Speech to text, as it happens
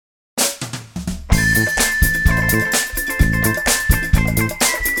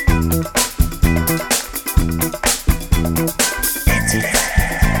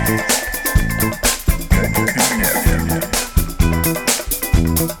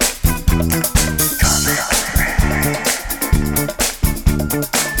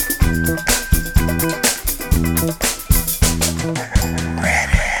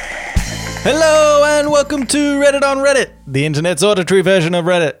Hello and welcome to Reddit on Reddit, the internet's auditory version of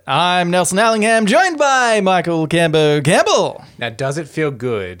Reddit. I'm Nelson Allingham, joined by Michael Cambo Campbell. Now, does it feel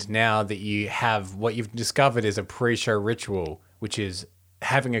good now that you have what you've discovered is a pre-show ritual, which is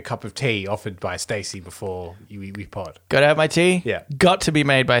having a cup of tea offered by Stacey before we pod? Got to have my tea? Yeah. Got to be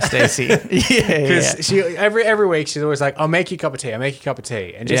made by Stacey. Because she every week she's always like, I'll make you a cup of tea, I'll make you a cup of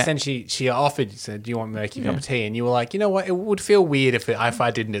tea. And just then she offered, said, do you want me to make you a cup of tea? And you were like, you know what, it would feel weird if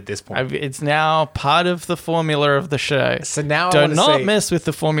I didn't at this point. It's now part of the formula of the show. So now Do not mess with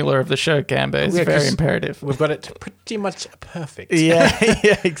the formula of the show, Cambo. It's very imperative. We've got it pretty much perfect.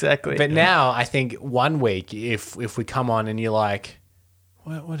 Yeah, exactly. But now I think one week, if we come on and you're like,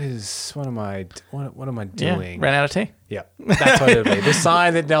 what am I doing? Ran out of tea? Yeah, that's what it'll be. The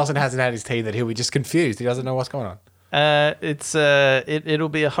sign that Nelson hasn't had his tea, that he'll be just confused. He doesn't know what's going on. It'll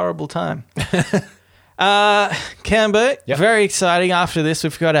be a horrible time. Cambo, very exciting. After this,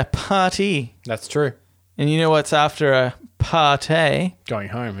 we've got a party. That's true. And you know what's after a party? Going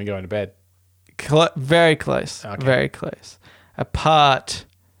home and going to bed. Very close. Okay. Very close. A part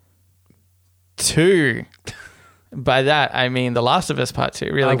 2. By that, I mean The Last of Us Part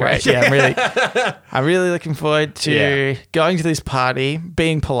 2. Really great. Yeah, I'm really looking forward to going to this party,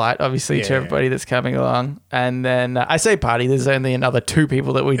 being polite, obviously, to everybody that's coming along. And then I say party, there's only another 2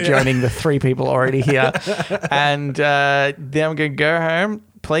 people that we're joining the 3 people already here. And then I'm going to go home,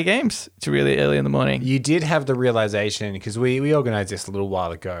 play games. It's really early in the morning. You did have the realization, because we organized this a little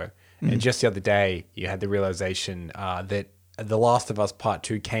while ago, and just the other day, you had the realization that The Last of Us Part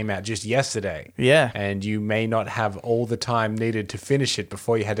 2 came out just yesterday. Yeah. And you may not have all the time needed to finish it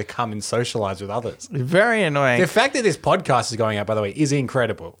before you had to come and socialize with others. Very annoying. The fact that this podcast is going out, by the way, is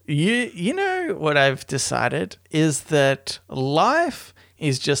incredible. You know what I've decided is that life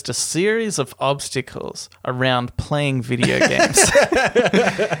is just a series of obstacles around playing video games.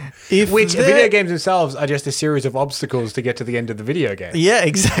 Video games themselves are just a series of obstacles to get to the end of the video game. Yeah,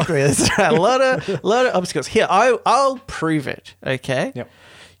 exactly. That's right. A lot of obstacles. Here, I'll prove it, okay? Yep.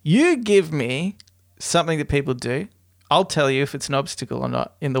 You give me something that people do. I'll tell you if it's an obstacle or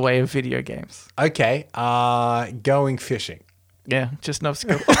not in the way of video games. Okay. Going fishing. Yeah, just an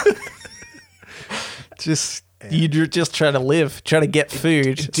obstacle. You're just trying to live, trying to get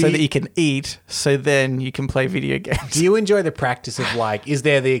food so that you can eat, so then you can play video games. Do you enjoy the practice of is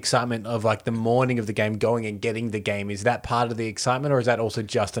there the excitement of the morning of the game, going and getting the game? Is that part of the excitement, or is that also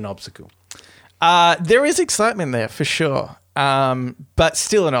just an obstacle? There is excitement there for sure, but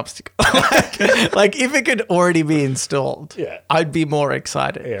still an obstacle. like if it could already be installed, I'd be more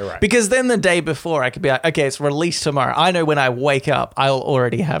excited. Yeah, right. Because then the day before, I could be like, okay, it's released tomorrow. I know when I wake up, I'll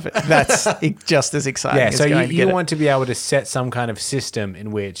already have it. That's just as exciting. Yeah, as so going to you get want to be able to set some kind of system in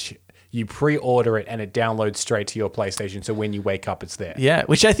which you pre-order it and it downloads straight to your PlayStation. So when you wake up, it's there. Yeah,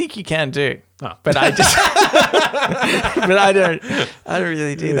 which I think you can do. Oh. But I just, but I don't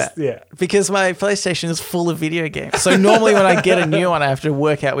really do that. Yeah. Because my PlayStation is full of video games. So normally when I get a new one, I have to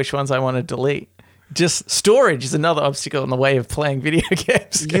work out which ones I want to delete. Just storage is another obstacle in the way of playing video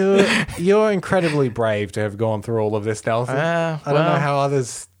games. You're incredibly brave to have gone through all of this, Nelson. I don't know how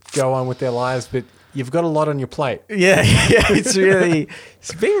others go on with their lives, but you've got a lot on your plate. Yeah, it's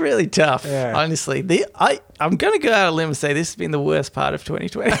been really tough, honestly. I'm going to go out on a limb and say this has been the worst part of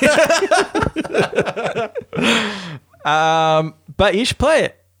 2020. But you should play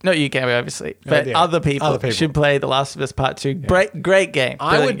it. Not you, Gabby, obviously, but other people should play The Last of Us Part 2. Great game.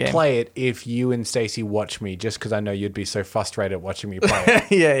 I would play it if you and Stacey watch me, just because I know you'd be so frustrated watching me play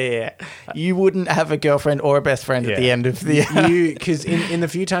it. Yeah. You wouldn't have a girlfriend or a best friend at the end of the... Because in the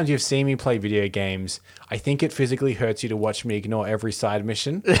few times you've seen me play video games, I think it physically hurts you to watch me ignore every side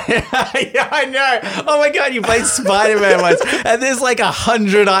mission. Yeah, I know. Oh my God, you played Spider-Man once, and there's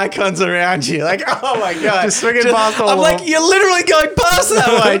 100 icons around you. Oh my God. Just swinging past all I'm of them. you're literally going past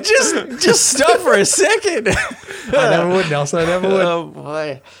that way. Just stop for a second. I never would, Nelson. I never would. Oh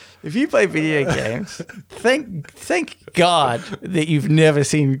boy. If you play video games, thank God that you've never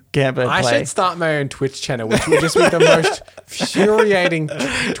seen Cambo play. I should start my own Twitch channel, which would just be the most infuriating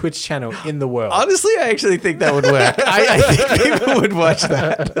Twitch channel in the world. Honestly, I actually think that would work. I think people would watch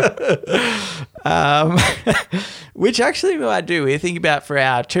that. Which actually we might do. We're thinking about for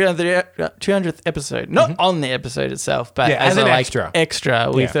our 200th episode. Not on the episode itself, but as an extra.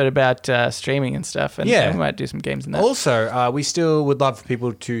 We thought about streaming and stuff. And we might do some games in that. Also, we still would love for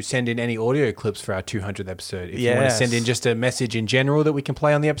people to send in any audio clips for our 200th episode. If you want to send in just a message in general that we can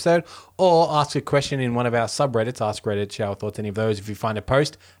play on the episode, or ask a question in one of our subreddits, Ask Reddit, share our thoughts, any of those. If you find a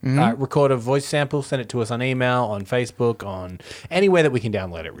post, record a voice sample, send it to us on email, on Facebook, on anywhere that we can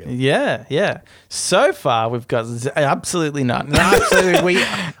download it, really. Yeah. So far, we've got absolutely none. No, absolutely.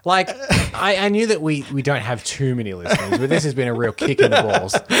 I knew that we don't have too many listeners, but this has been a real kick in the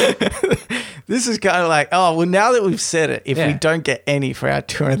balls. This is kind of like, oh, well, now that we've said it, if we don't get any for our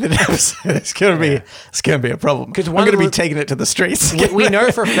 200th episode, it's going to be a problem. Because I'm going to be taking it to the streets. We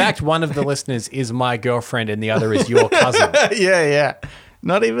know for a fact one of the listeners is my girlfriend and the other is your cousin. Yeah.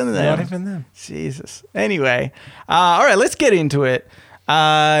 Not even them. Jesus. Anyway, all right, let's get into it.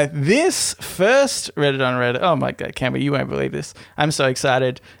 This first Reddit on Reddit. Oh my God, Campbell, you won't believe this. I'm so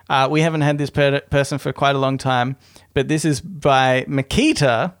excited. We haven't had this person for quite a long time, but this is by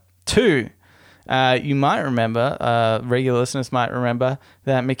Makita2. You might remember, regular listeners might remember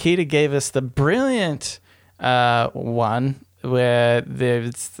that Makita gave us the brilliant one where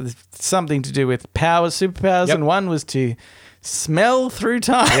there's something to do with superpowers, and one was to smell through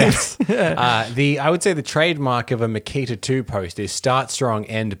time. Yes. I would say the trademark of a Makita 2 post is start strong,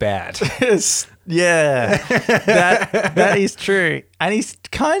 end bad. Yeah, that is true. And he's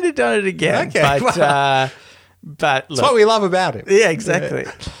kind of done it again. Okay, but look, that's what we love about him. Yeah, exactly.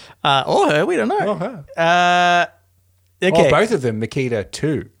 Or her, we don't know. Or her. Okay. Or both of them, Makita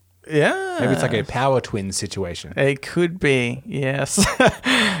 2. Yeah. Maybe it's like a power twin situation. It could be, yes.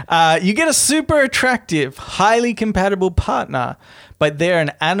 You get a super attractive, highly compatible partner, but they're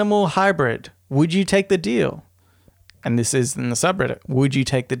an animal hybrid. Would you take the deal? And this is in the subreddit. Would you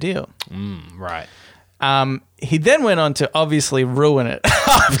take the deal? Right. He then went on to obviously ruin it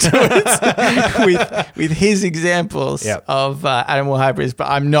afterwards with his examples of animal hybrids, but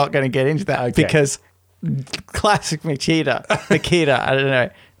I'm not going to get into that because classic Makita, I don't know,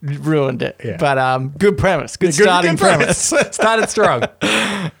 ruined it. Yeah. But good premise. Good starting premise. Started strong.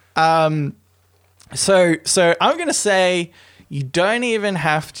 So I'm going to say you don't even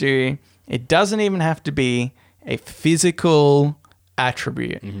have to, it doesn't even have to be a physical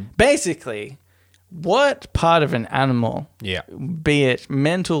attribute. Mm-hmm. Basically, what part of an animal, be it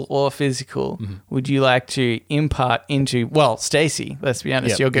mental or physical, would you like to impart into, well, Stacey, let's be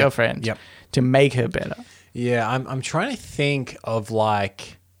honest, your girlfriend, to make her better? Yeah, I'm trying to think of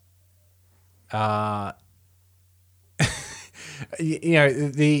like... you know,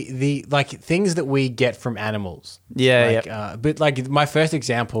 the like things that we get from animals. But like my first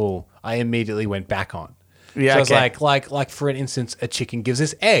example, I immediately went back on. Yeah, so I was like for an instance, a chicken gives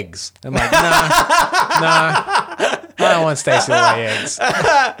us eggs. I'm like, no, I don't want Stacey to lay eggs.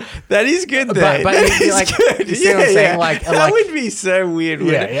 That is good, though. But like, good. You see what I'm saying? Like, that would be so weird.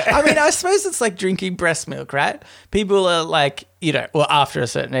 I mean, I suppose it's like drinking breast milk, right? People are like, you know, well, after a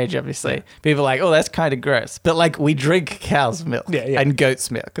certain age, obviously, people are like, oh, that's kind of gross. But like, we drink cow's milk and goat's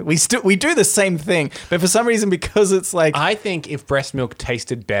milk. We do the same thing, but for some reason, because it's like, I think if breast milk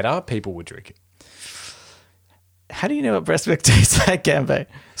tasted better, people would drink it. How do you know what breast milk tastes like, Gambo?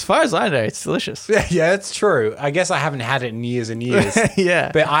 As far as I know, it's delicious. Yeah, that's true. I guess I haven't had it in years and years.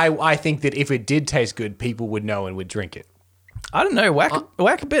 Yeah. But I think that if it did taste good, people would know and would drink it. I don't know.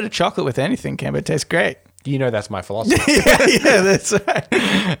 Whack a bit of chocolate with anything, Gambo. It tastes great. You know that's my philosophy. yeah, that's right.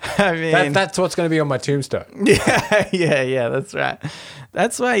 I mean... That's what's going to be on my tombstone. Yeah, that's right.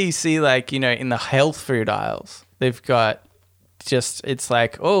 That's why you see, like, you know, in the health food aisles, they've got just, it's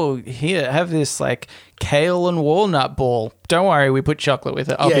like, oh, here, have this, like, kale and walnut ball. Don't worry, we put chocolate with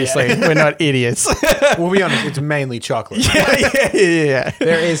it. Obviously, we're not idiots. We'll be honest, it's mainly chocolate. Yeah.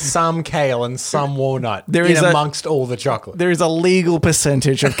 There is some kale and some walnut amongst all the chocolate. There is a legal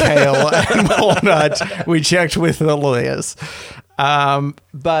percentage of kale and walnut. We checked with the lawyers.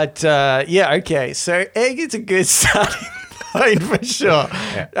 Okay. So egg is a good starting point for sure.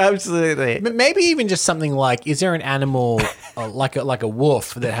 Yeah. Absolutely. But maybe even just something like, is there an animal like a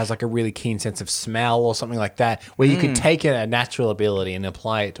wolf that has like a really keen sense of smell or something like that, where you could take a natural ability and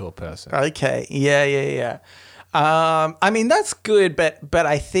apply it to a person? Okay. Yeah. I mean, that's good, but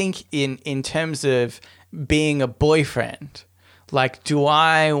I think in terms of being a boyfriend, like, do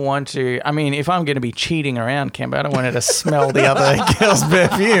I want to... I mean, if I'm going to be cheating around, Kimber, I don't want her to smell the other girl's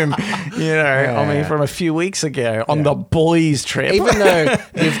perfume, from a few weeks ago on the boys' trip. Even though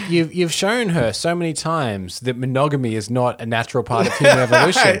you've shown her so many times that monogamy is not a natural part of human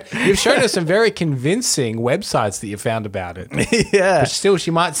evolution. You've shown her some very convincing websites that you found about it. Yeah. But still,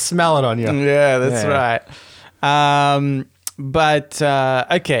 she might smell it on you. Yeah, that's right. But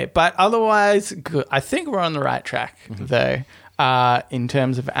otherwise, good. I think we're on the right track, though. In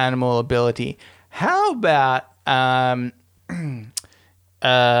terms of animal ability, how about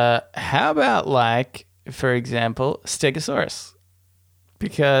like, for example, Stegosaurus?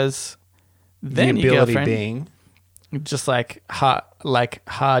 Because then the your ability girlfriend being just like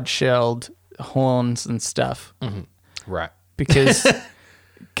hard-shelled horns and stuff, right? Because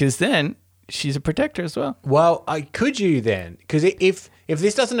then she's a protector as well. Well, could you then? Because if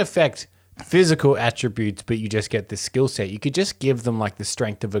this doesn't affect physical attributes, but you just get the skill set, you could just give them like the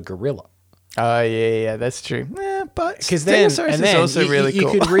strength of a gorilla. Oh yeah, that's true. But because then, also really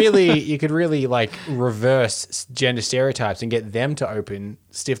cool. you could really like reverse gender stereotypes and get them to open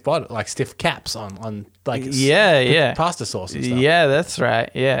stiff caps on like pasta sauce and stuff. Yeah, that's right.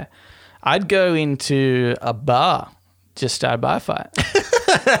 Yeah, I'd go into a bar, just start a bar fight.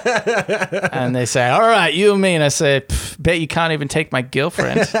 And they say, all right, you and me. And I say, bet you can't even take my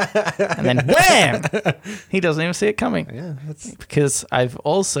girlfriend. And then wham! He doesn't even see it coming. Yeah, because I've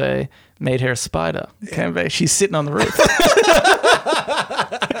also made her a spider. Yeah. She's sitting on the roof.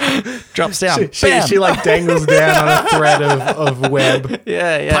 Drops down. She like dangles down on a thread of web.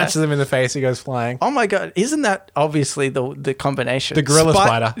 Yeah. Punches him in the face. He goes flying. Oh my God. Isn't that obviously the combination? The gorilla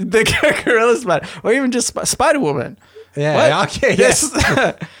spider. The gorilla spider. Or even just Spider Woman. Yeah. Okay. Yes.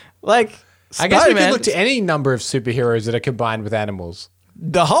 Like, I guess we could look to any number of superheroes that are combined with animals.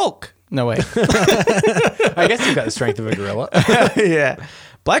 The Hulk. No way. I guess you've got the strength of a gorilla. Yeah.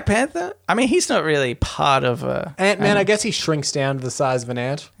 Black Panther? I mean, he's not really part of a... Ant-Man, I guess he shrinks down to the size of an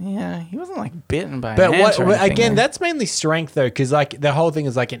ant. Yeah, he wasn't like bitten by an ant or anything, again, that's mainly strength though, because like the whole thing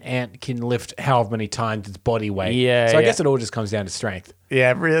is like an ant can lift however many times its body weight. Yeah, so I guess it all just comes down to strength.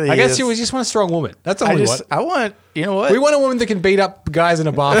 Yeah, really. I guess we just want a strong woman. That's all we want. I want, you know what? We want a woman that can beat up guys in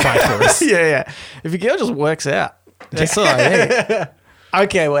a bar fight for us. Yeah. If your girl just works out, that's all I need.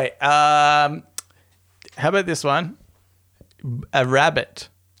 Okay, wait. How about this one? A rabbit.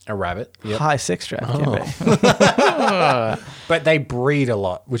 A rabbit. Yep. High sex drive. But they breed a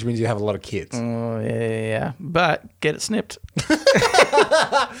lot, which means you have a lot of kids. Oh, yeah. But get it snipped.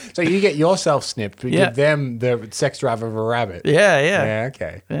 So you get yourself snipped, but give them the sex drive of a rabbit. Yeah. Yeah,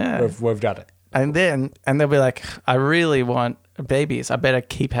 okay. Yeah. We've done it. And they'll be like, I really want babies. I better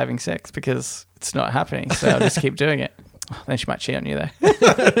keep having sex because it's not happening. So I'll just keep doing it. Then she might cheat on you though.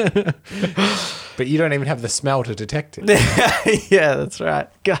 But you don't even have the smell to detect it. Yeah, that's right.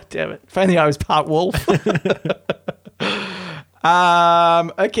 God damn it. If only I was part wolf.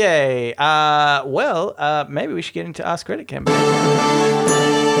 Okay. Maybe we should get into Ask Reddit campaign.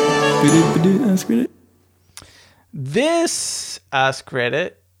 Ask Reddit. This Ask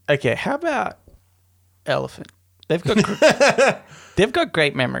Reddit. Okay, how about elephant? They've got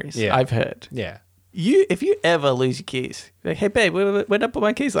great memories. Yeah. I've heard. Yeah. If you ever lose your keys, like, hey babe, where did I put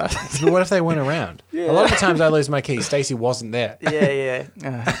my keys last? But what if they went around? Yeah. A lot of the times I lose my keys. Stacey wasn't there. Yeah.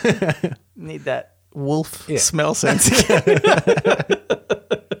 Need that wolf smell sense.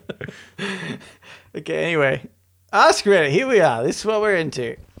 Okay, anyway. Ask Reddit. Here we are. This is what we're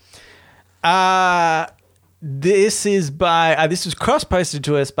into. This was cross-posted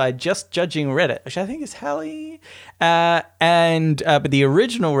to us by Just Judging Reddit, which I think is Hallie. But the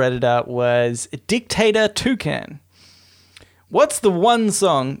original Redditor was Dictator Toucan. What's the one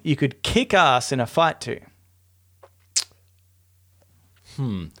song you could kick ass in a fight to?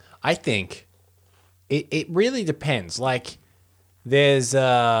 I think it really depends. Like, there's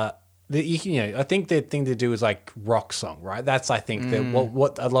I think the thing to do is like rock song, right? That's I think that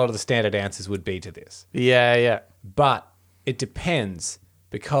what a lot of the standard answers would be to this. Yeah. But it depends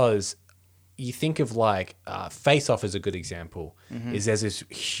because you think of like Face Off is a good example. Is there's this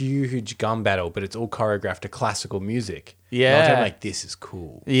huge gun battle, but it's all choreographed to classical music. Yeah, I'm like, this is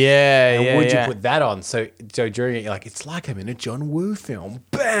cool. Yeah, would you put that on? So during it, you're like, it's like I'm in a John Woo film.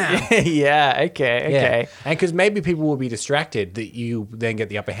 Bam. Yeah. Okay. Yeah. And because maybe people will be distracted that you then get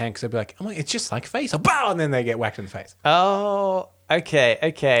the upper hand because they'll be like, I'm like, it's just like Face Off. Bow, and then they get whacked in the face. Oh.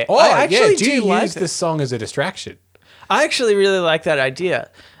 Okay. Oh, I actually do you like use the song as a distraction? I actually really like that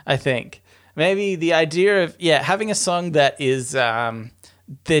idea. I think maybe the idea of having a song that is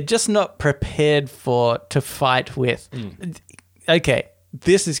they're just not prepared to fight with. Okay,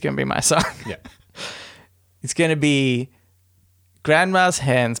 this is going to be my song. Yeah, it's going to be "Grandma's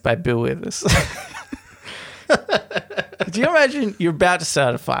Hands" by Bill Withers. Could you imagine you're about to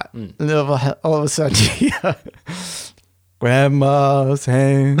start a fight, and all of a sudden you hear, "Grandma's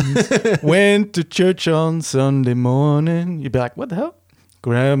hands went to church on Sunday morning." You'd be like, what the hell?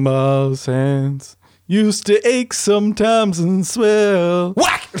 Grandma's hands used to ache sometimes and swell.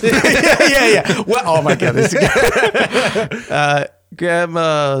 Whack! Yeah. Well, oh my God. This is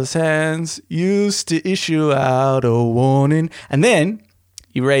Grandma's hands used to issue out a warning. And then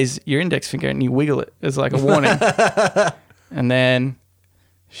you raise your index finger and you wiggle it as like a warning. And then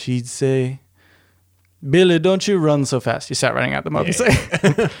she'd say, "Billy, don't you run so fast." You start running out the mob.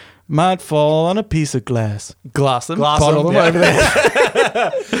 Yeah. Might fall on a piece of glass. Glass them. Bottle them over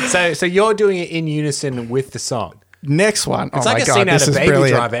there. So you're doing it in unison with the song. next one. It's like a scene out of Baby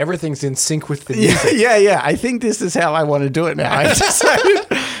Driver. Everything's in sync with the music. Yeah. I think this is how I want to do it now. I decided.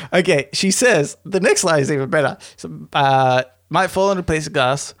 Okay, she says, the next line is even better. So, might fall into a piece of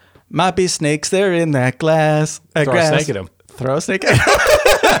glass. Might be snakes there in that glass. Throw a snake at them. Throw a snake at them.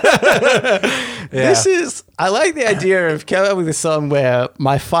 I like the idea of coming up with a song where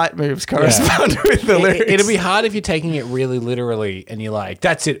my fight moves correspond with the lyrics. It'll be hard if you're taking it really literally and you're like,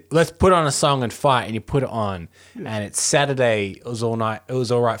 that's it, let's put on a song and fight, and you put it on and it's Saturday, it was all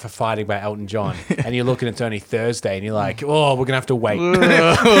right for fighting by Elton John, and you're looking, it's only Thursday, and you're like, oh, we're gonna have to wait.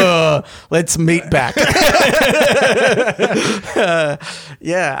 Let's meet back.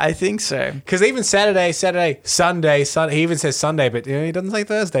 Yeah, I think so. Because even Saturday, Sunday, he even says Sunday, but he doesn't say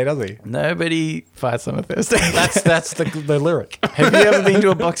Thursday, does he? Nobody fights on a Thursday. That's the lyric. Have you ever been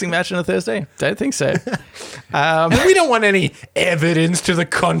to a boxing match on a Thursday? Don't think so. We don't want any evidence to the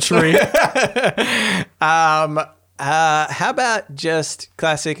contrary. How about just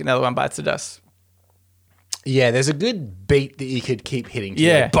classic, another one bites the dust? Yeah, there's a good beat that you could keep hitting.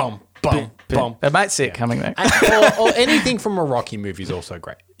 Yeah. Like, bum, bum, bum. I might see it coming though. or anything from a Rocky movie is also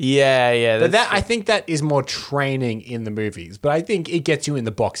great. Yeah. But I think that is more training in the movies. But I think it gets you in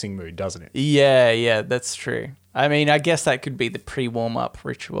the boxing mood, doesn't it? Yeah, that's true. I mean, I guess that could be the pre-warm-up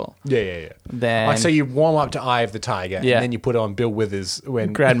ritual. Yeah. Then, so you warm up to Eye of the Tiger, and then you put on Bill Withers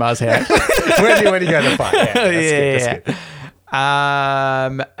when Grandma's hair. when you go to fight. Yeah, that's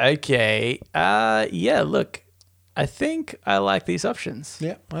good. Okay. Look, I think I like these options.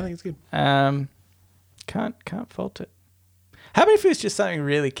 Yeah, I think it's good. Can't fault it. How about if it's just something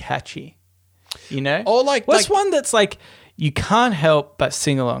really catchy? You know? Or what's one that's like you can't help but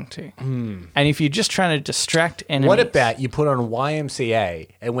sing along to? And if you're just trying to distract enemies. What about you put on YMCA,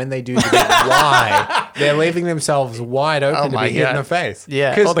 and when they do the big Y, they're leaving themselves wide open to be hit in the face?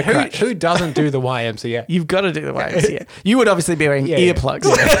 Yeah. Because who doesn't do the YMCA? You've got to do the YMCA. You would obviously be wearing earplugs.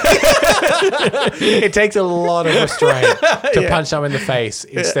 It takes a lot of restraint to punch someone in the face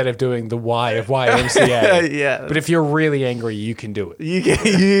instead of doing the Y of YMCA. Yeah. But if you're really angry, you can do it. You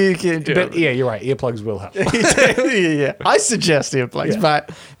can do it. But yeah, you're right. Earplugs will help. Yeah. I suggest earplugs,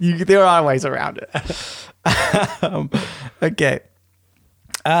 but there are ways around it. Okay.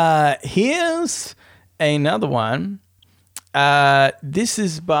 Here's another one. This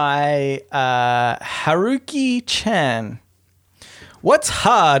is by Haruki Chan. What's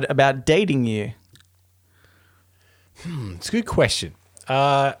hard about dating you? It's a good question.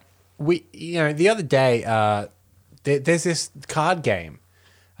 The other day, there's this card game,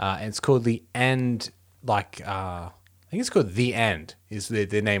 and it's called The End. I think it's called The End is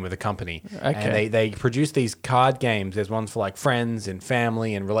the name of the company. Okay. And they produce these card games. There's ones for like friends and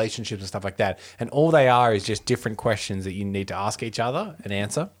family and relationships and stuff like that. And all they are is just different questions that you need to ask each other and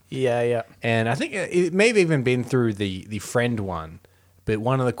answer. Yeah. And I think it may have even been through the friend one. But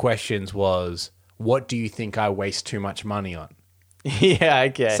one of the questions was, what do you think I waste too much money on? Yeah,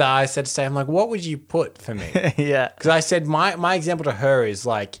 okay. So I said to Steve, I'm like, what would you put for me? Yeah. Because I said my example to her is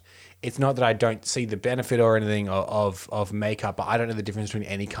like, it's not that I don't see the benefit or anything of makeup, but I don't know the difference between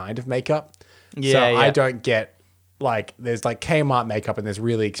any kind of makeup. Yeah, I don't get, like, there's like Kmart makeup and there's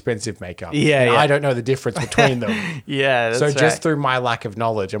really expensive makeup. Yeah. I don't know the difference between them. Yeah, that's so just through my lack of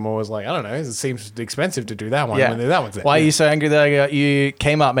knowledge, I'm always like, I don't know, it seems expensive to do that one when that one's there. Why are you so angry that I got you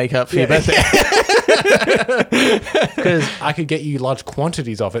Kmart makeup for your birthday? Because I could get you large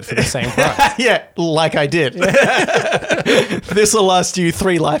quantities of it for the same price. Yeah, like I did. This will last you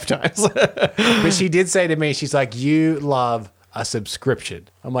 3 lifetimes. But she did say to me, she's like, you love a subscription.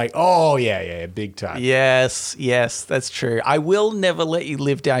 I'm like, oh, yeah, big time. Yes, that's true. I will never let you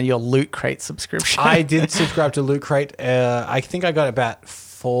live down your Loot Crate subscription. I did subscribe to Loot Crate. I think I got about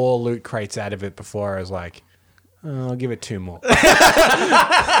 4 Loot Crates out of it before I was like, I'll give it 2 more.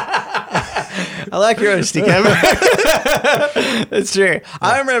 I like your honesty, Kevin. It's true. Yeah.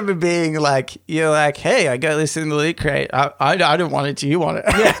 I remember being like, you're like, hey, I got this in the Loot Crate. I don't want it. Do you want it?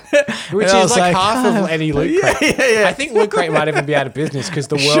 Yeah. Which is like half of any Loot Crate. Yeah. I think Loot Crate might even be out of business because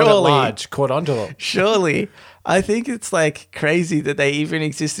the world at large caught onto them. Surely. I think it's like crazy that they even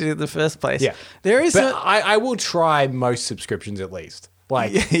existed in the first place. Yeah. I will try most subscriptions at least.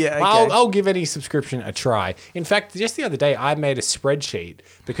 Like, okay. I'll give any subscription a try. In fact, just the other day, I made a spreadsheet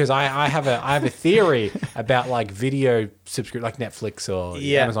because I have a theory about like video subscription, like Netflix or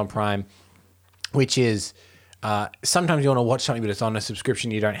Amazon Prime, which is sometimes you want to watch something, but it's on a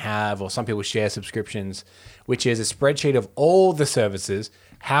subscription you don't have, or some people share subscriptions, which is a spreadsheet of all the services,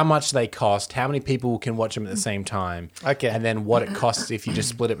 how much they cost, how many people can watch them at the same time, and then what it costs if you just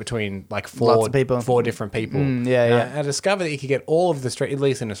split it between like 4 different people. I discovered I discovered that you could get all of the at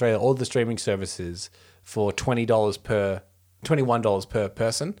least in Australia, all the streaming services for $21 per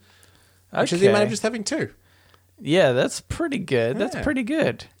person, which is the amount of just having 2. Yeah, that's pretty good. That's pretty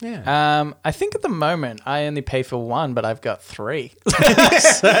good. Yeah. I think at the moment I only pay for 1, but I've got 3.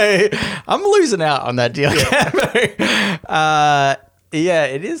 So I'm losing out on that deal. Yeah,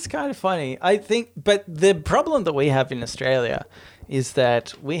 it is kind of funny. I think, but the problem that we have in Australia is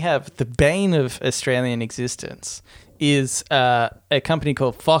that we have the bane of Australian existence is a company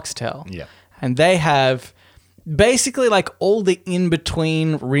called Foxtel. Yeah. And they have basically like all the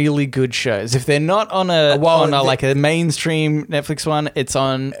in-between really good shows. If they're not on like a mainstream Netflix one, it's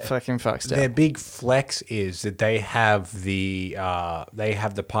on fucking Foxtel. Their big flex is that they have the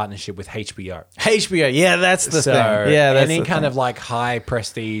partnership with HBO. HBO, yeah, that's the thing. Yeah, that's any kind of like high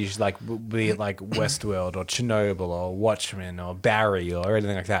prestige, like be it like Westworld or Chernobyl or Watchmen or Barry or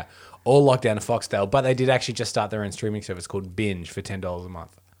anything like that, all locked down to Foxtel. But they did actually just start their own streaming service called Binge for $10 a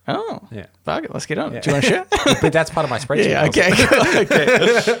month. Oh, yeah. Fuck it, let's get on. Yeah. Do you want to share? But that's part of my spreadsheet. Yeah, okay.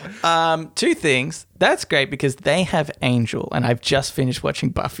 2 things. That's great because they have Angel, and I've just finished watching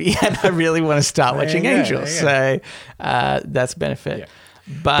Buffy, and I really want to start watching Angel. So that's a benefit. Yeah.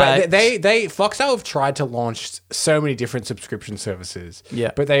 But they Foxtel have tried to launch so many different subscription services. Yeah.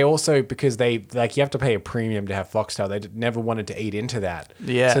 But they also, because they like you have to pay a premium to have Foxtel, they never wanted to eat into that.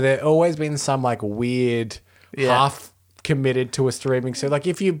 Yeah. So there always been some like weird half committed to a streaming service. Like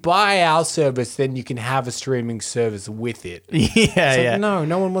if you buy our service, then you can have a streaming service with it. Yeah, No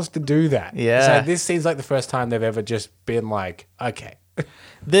one wants to do that. Yeah. So this seems like the first time they've ever just been like, okay.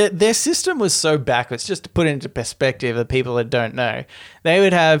 Their system was so backwards. Just to put it into perspective of people that don't know, they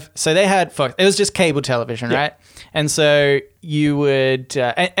had Fox. It was just cable television, right? And so you would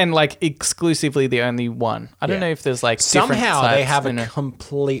and like exclusively the only one. I don't know if there's like somehow different they have types, a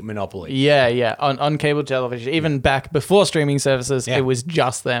complete monopoly. Yeah, on cable television. Even back before streaming services, it was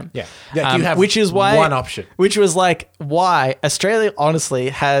just them. Yeah, you have which is why one option. Which was like why Australia honestly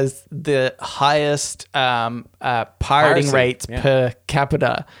has the highest pirating rates per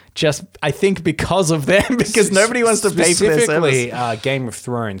capita. Just I think because of them, because nobody wants to pay for this. Specifically, Game of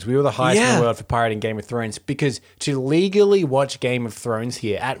Thrones. We were the highest in the world for pirating Game of Thrones because to legally watch Game of Thrones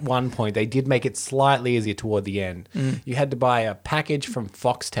here, at one point they did make it slightly easier toward the end. You had to buy a package from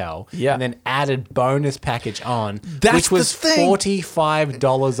Foxtel and then add a bonus package on, which was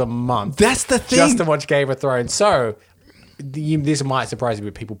 $45 a month. That's the thing. Just to watch Game of Thrones. So this might surprise you,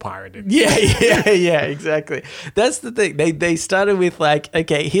 but people pirated. Yeah, exactly. That's the thing. They started with like,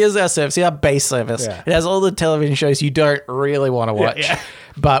 okay, here's our service, our base service. Yeah. It has all the television shows you don't really want to watch,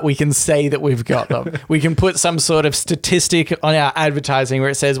 but we can say that we've got them. We can put some sort of statistic on our advertising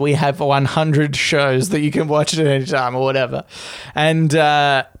where it says we have 100 shows that you can watch at any time or whatever. And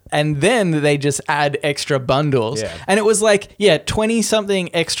then they just add extra bundles. Yeah. And it was like, 20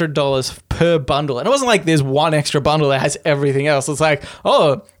 something extra dollars per bundle. And it wasn't like there's one extra bundle that has everything else. It's like,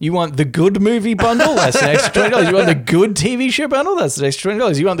 oh, you want the good movie bundle? That's an extra $20. You want the good TV show bundle? That's an extra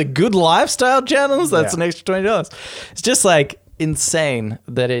 $20. You want the good lifestyle channels? That's an extra $20. It's just like insane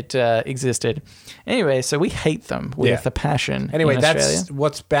that it existed. Anyway, so we hate them with a passion. Anyway, in that's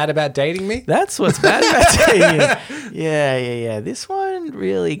what's bad about dating me? That's what's bad about dating you. Yeah. This one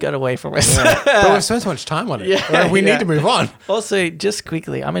really got away from us. Yeah. But we've spent so much time on it. We need to move on. Also, just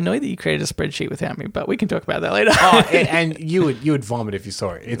quickly, I'm annoyed that you created a spreadsheet without me, but we can talk about that later. And you would vomit if you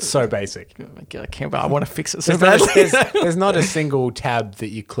saw it. It's so basic. Oh my God, I can't. I want to fix it so badly. There's not a single tab that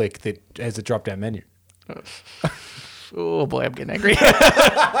you click that has a drop-down menu. Oh boy, I'm getting angry.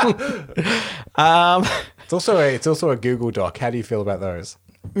 It's also a Google Doc. How do you feel about those?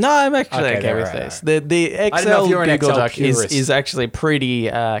 No, I'm actually okay with this. Right. The Excel Google Doc is actually pretty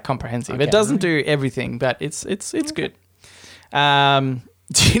comprehensive. Okay. It doesn't do everything, but it's good.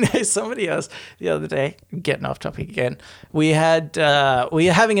 Do you know somebody else the other day? Getting off topic again. We were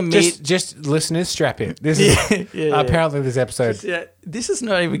having a meet. Just listeners, strap in. This is apparently this episode. This is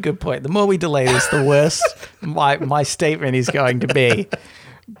not even a good point. The more we delay this, the worse my statement is going to be.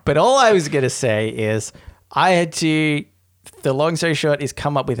 But all I was going to say is I had to. The long story short is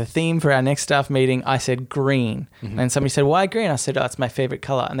come up with a theme for our next staff meeting. I said green, and somebody said, "Why green?" I said, "Oh, it's my favorite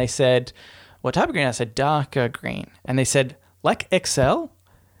color." And they said, "What type of green?" I said, "Darker green." And they said, "Like Excel?"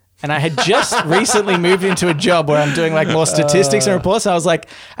 And I had just recently moved into a job where I'm doing like more statistics and reports. And I was like,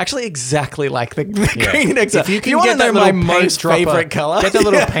 actually exactly like the green Excel. If you want to know my most favorite color, get the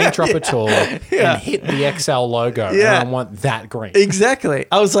little paint dropper tool and hit the Excel logo. And I want that green. Exactly.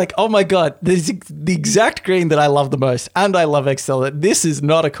 I was like, oh my God, this is the exact green that I love the most. And I love Excel. This is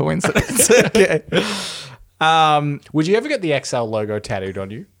not a coincidence. Okay. Would you ever get the Excel logo tattooed on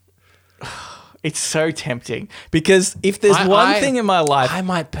you? It's so tempting because if there's one thing in my life, I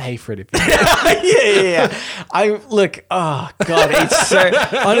might pay for it. yeah. Oh God, it's so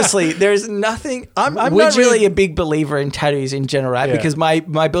honestly, there's nothing. I'm not really a big believer in tattoos in general, right? Because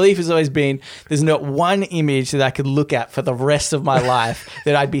my belief has always been there's not one image that I could look at for the rest of my life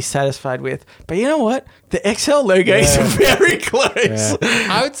that I'd be satisfied with. But you know what? The XL logo is very close.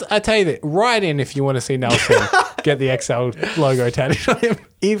 Yeah. I tell you that. Write in if you want to see Nelson get the XL logo tattooed on him.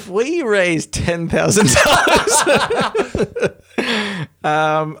 If we raise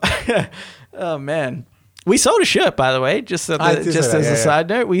 $10,000, oh man, we sold a shirt, by the way. Just as a side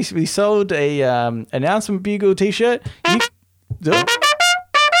note, we sold a announcement bugle T-shirt. We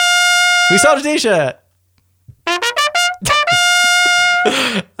sold a T-shirt.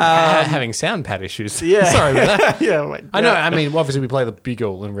 Having sound pad issues. Yeah, sorry about that. Yeah, I know. I mean, obviously we play the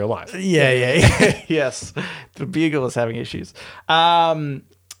bugle in real life. Yeah. Yes, the bugle is having issues.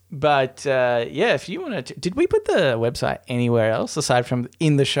 But if you want to, did we put the website anywhere else aside from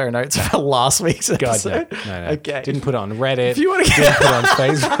in the show notes for last week's episode? God, no. Okay. Didn't put it on Reddit. If you want to didn't put it on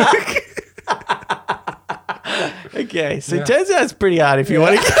Facebook. Okay, so it turns out it's pretty hard if you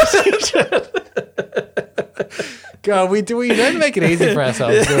want to get God, we don't make it easy for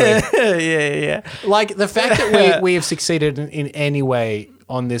ourselves, do we? Yeah. Like the fact that we have succeeded in any way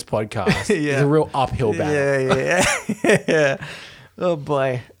on this podcast is a real uphill battle. Yeah. Oh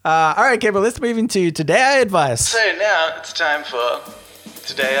boy. All right, okay, but let's move into Today Advice. So now it's time for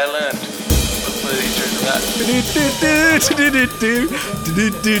Today I Learned.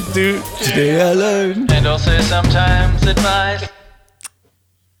 Today I Learned. And also sometimes advice.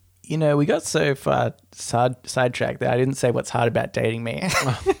 You know, we got so far sidetracked that I didn't say what's hard about dating me.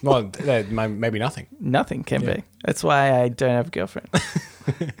 Well, maybe nothing. Nothing can be. That's why I don't have a girlfriend.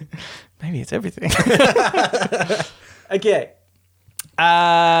 Maybe it's everything. Okay.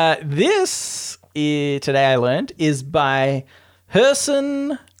 This Today I Learned is by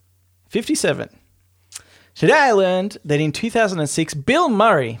Herson57. Today I learned that in 2006, Bill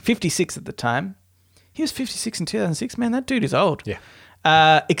Murray, 56 at the time, he was 56 in 2006. Man, that dude is old. Yeah.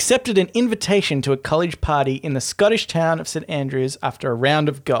 Accepted an invitation to a college party in the Scottish town of St Andrews after a round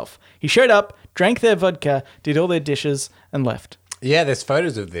of golf. He showed up, drank their vodka, did all their dishes, and left. Yeah, there's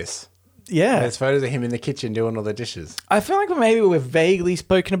photos of this. Yeah. There's photos of him in the kitchen doing all the dishes. I feel like maybe we've vaguely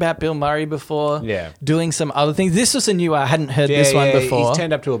spoken about Bill Murray before. Yeah. Doing some other things. This was a new, I hadn't heard this one before. He's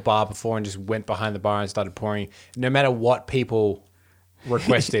turned up to a bar before and just went behind the bar and started pouring. No matter what people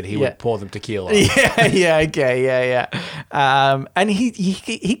requested, he would pour them tequila. Yeah. And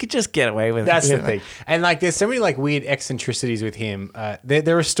he could just get away with it. That's the thing. And like, there's so many like weird eccentricities with him.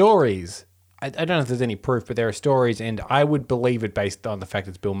 There are stories. I don't know if there's any proof, but there are stories, and I would believe it based on the fact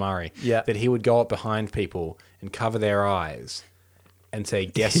it's Bill Murray. Yeah. That he would go up behind people and cover their eyes and say,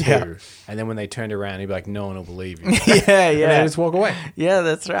 "Guess who?" And then when they turned around, he'd be like, "No one will believe you." Yeah. And they just walk away. Yeah,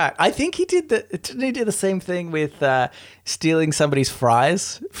 that's right. I think he did the same thing with stealing somebody's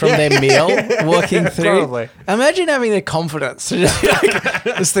fries from their meal, walking through. Probably. Imagine having the confidence to just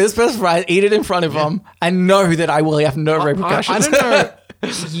steal this person's fries, eat it in front of them, and know that I will have no repercussions. I don't know.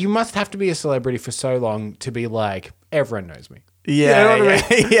 You must have to be a celebrity for so long to be like, everyone knows me. Yeah, you know what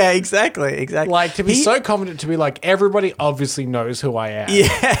I mean? Yeah, exactly. Like, to be so confident to be like, everybody obviously knows who I am.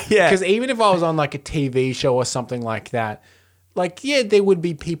 Yeah. Because even if I was on like a TV show or something like that, like, yeah, there would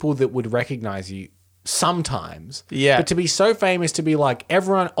be people that would recognize you sometimes. Yeah. But to be so famous to be like,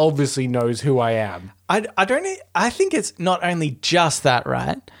 everyone obviously knows who I am. I think it's not only just that,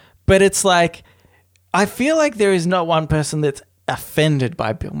 right? But it's like, I feel like there is not one person that's offended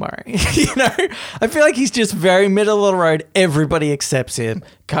by Bill Murray. You know, I feel like he's just very middle of the road. Everybody accepts him.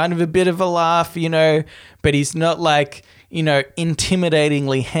 Kind of a bit of a laugh, you know, but he's not like, you know,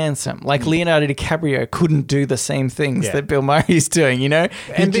 intimidatingly handsome. Like Leonardo DiCaprio couldn't do the same things that Bill Murray's doing, you know?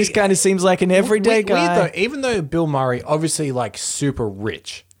 He just kind of seems like an everyday guy. Weird though, even though Bill Murray obviously like super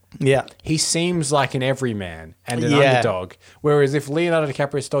rich, yeah, he seems like an everyman and an underdog. Whereas if Leonardo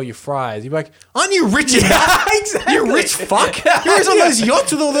DiCaprio stole your fries, you'd be like, "Aren't you rich enough? Exactly. You rich fuck! You're always on those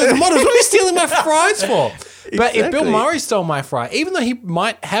yachts with all those models. What are you stealing my fries for?" But if Bill Murray stole my fry, even though he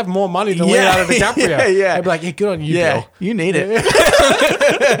might have more money than Leonardo DiCaprio, I'd be like, "Yeah, good on you, Bill. You need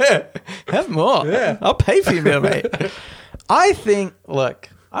it. Have more. Yeah. I'll pay for you, Bill, mate." I think, look,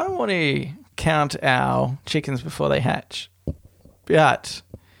 I don't want to count our chickens before they hatch, but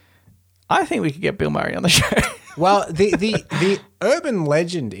I think we could get Bill Murray on the show. Well, the urban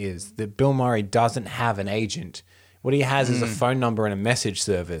legend is that Bill Murray doesn't have an agent. What he has is a phone number and a message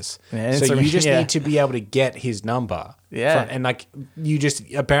service. Yeah, so you just need to be able to get his number. Yeah. And like,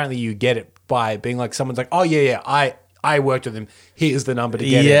 apparently you get it by being like, someone's like, "Oh yeah, I worked with him. Here's the number to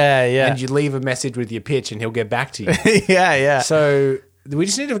get him. Yeah. And you leave a message with your pitch and he'll get back to you. Yeah. So we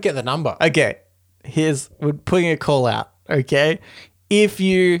just need to get the number. Okay. We're putting a call out. Okay. If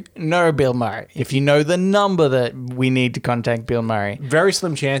you know Bill Murray, if you know the number that we need to contact Bill Murray. Very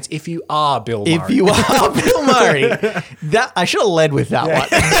slim chance if you are Bill Murray. If you are Bill Murray. That I should have led with that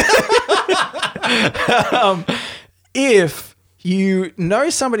one. If you know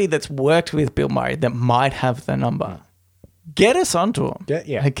somebody that's worked with Bill Murray that might have the number, get us onto him.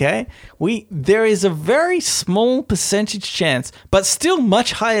 Yeah. Okay. There is a very small percentage chance, but still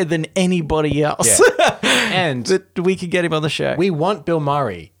much higher than anybody else. Yeah. And that we could get him on the show. we want Bill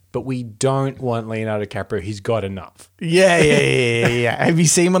Murray, but we don't want Leonardo DiCaprio. He's got enough. Yeah. Have you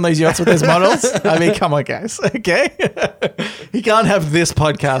seen him on those yachts with those models? I mean, come on, guys. Okay. He can't have this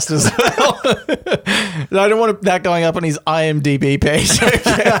podcast as well. I don't want that going up on his IMDb page.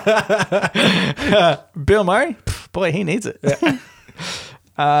 Okay. Bill Murray? Boy, he needs it. Yeah.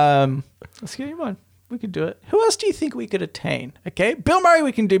 Let's get him on. We could do it. Who else do you think we could attain? Okay. Bill Murray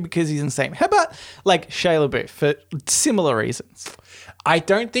we can do because he's insane. How about like Shia LaBeouf for similar reasons? I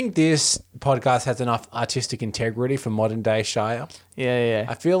don't think this podcast has enough artistic integrity for modern day Shia. Yeah.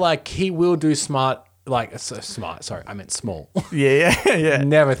 I feel like he will do smart. Sorry, I meant small. Yeah.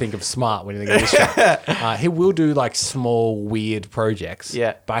 Never think of smart when you think of this show. He will do like small, weird projects.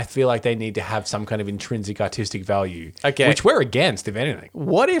 Yeah. But I feel like they need to have some kind of intrinsic artistic value. Okay. Which we're against, if anything.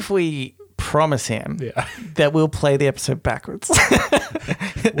 What if we promise him that we'll play the episode backwards?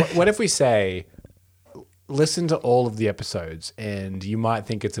 What if we say, listen to all of the episodes and you might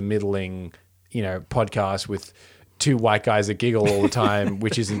think it's a middling, podcast with two white guys that giggle all the time,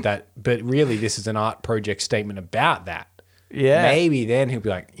 which isn't that, but really this is an art project statement about that. Yeah. Maybe then he'll be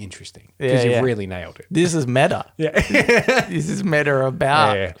like, interesting. Because you've really nailed it. This is meta. Yeah. This is meta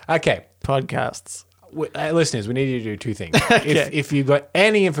about Okay. podcasts. Listeners, we need you to do two things. Okay. If you've got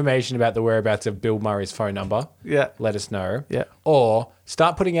any information about the whereabouts of Bill Murray's phone number, let us know. Yeah. Or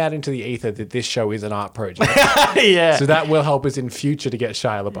start putting out into the ether that this show is an art project. Yeah. So that will help us in future to get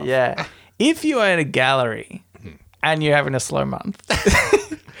Shia LaBeouf. Yeah. If you own a gallery and you're having a slow month,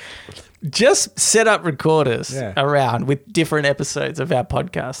 just set up recorders around with different episodes of our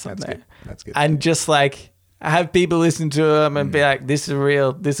podcast on there. Good. That's good. And just like have people listen to them and be like, this is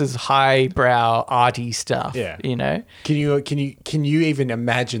real, this is highbrow arty stuff. Yeah. Can you even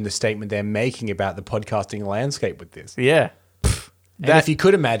imagine the statement they're making about the podcasting landscape with this? Yeah. And if you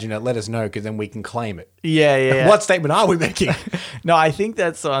could imagine it, let us know because then we can claim it. Yeah. What statement are we making? No, I think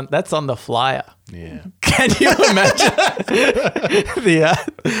that's on the flyer. Yeah. Can you imagine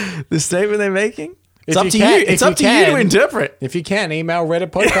the statement they're making? It's up to you. It's up to you to interpret. If you can, email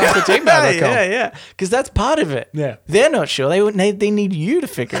redditpodcast@gmail.com. Yeah. Because that's part of it. Yeah. They're not sure. They need you to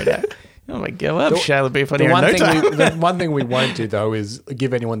figure it out. Oh my God, we'll have Shia LaBeouf on here in no time. The one thing we won't do, though, is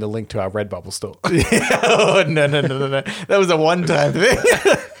give anyone the link to our Redbubble store. Oh, no. That was a one-time thing.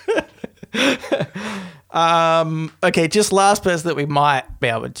 Okay, just last person that we might be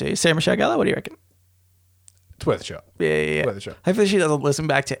able to. Sarah Michelle Gellar, what do you reckon? It's worth a shot. Yeah. Worth a shot. Hopefully she doesn't listen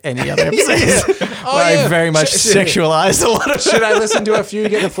back to any other episodes. Oh, I very much sexualized a lot of Should I listen to a few,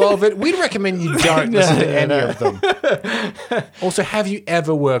 get the flow of it? We'd recommend you don't listen to any of them. Also, have you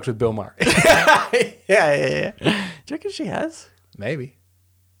ever worked with Bill Murray? Yeah. Do you reckon she has? Maybe.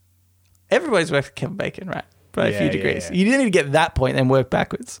 Everybody's worked with Kevin Bacon, right? By a few degrees. Yeah. You didn't need to get that point and work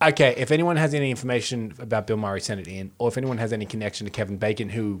backwards. Okay, if anyone has any information about Bill Murray, send it in. Or if anyone has any connection to Kevin Bacon,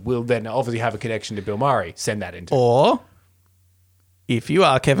 who will then obviously have a connection to Bill Murray, send that in too. Or if you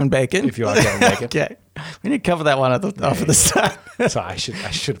are Kevin Bacon. Okay. We need to cover that one off at the start. Sorry, I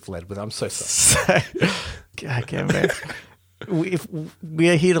should have led with it. I'm so sorry. God, Kevin Bacon. We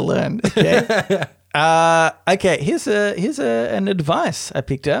are here to learn. Okay. Okay, here's an advice I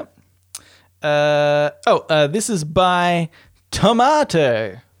picked up. This is by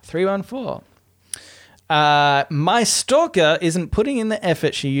Tomato314. My stalker isn't putting in the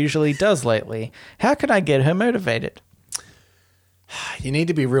effort she usually does lately. How can I get her motivated? You need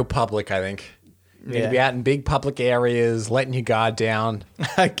to be real public, I think. You need to be out in big public areas, letting your guard down.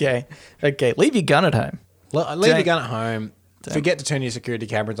 Okay. Leave your gun at home. Leave your gun at home. Forget to turn your security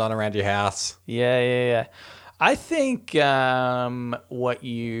cameras on around your house. Yeah. I think what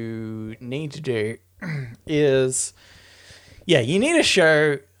you need to do is, you need to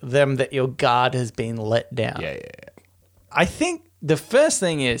show them that your guard has been let down. Yeah. I think the first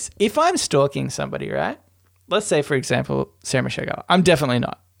thing is, if I'm stalking somebody, right? Let's say, for example, Sarah Michelle Gellar. I'm definitely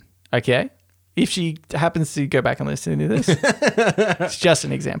not. Okay? If she happens to go back and listen to this, it's just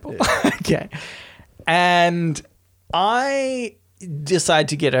an example. Okay. And I decide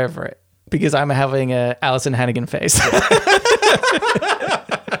to get over it. because I'm having a Alison Hannigan face.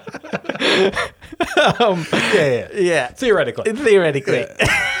 Yeah. Theoretically.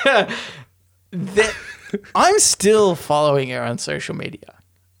 I'm still following her on social media,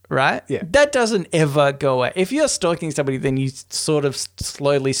 right? Yeah. That doesn't ever go away. If you're stalking somebody, then you sort of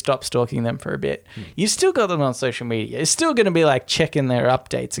slowly stop stalking them for a bit. You still got them on social media. It's still going to be like checking their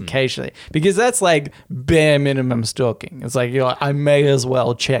updates occasionally, because that's like bare minimum stalking. It's like, I may as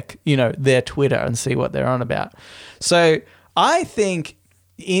well check, their Twitter and see what they're on about. So I think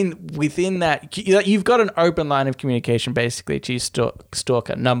within that, you've got an open line of communication basically to your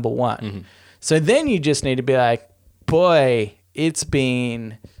stalker, number one. So then you just need to be like, boy, it's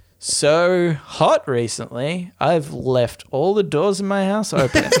been so hot recently. I've left all the doors in my house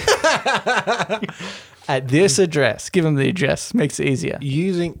open at this address. Give them the address. Makes it easier.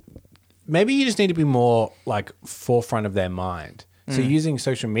 Maybe you just need to be more like forefront of their mind. So using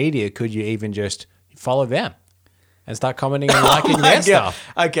social media, could you even just follow them and start commenting and liking their stuff?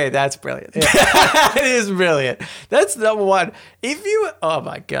 Okay, that's brilliant. That is brilliant. That's number one. Oh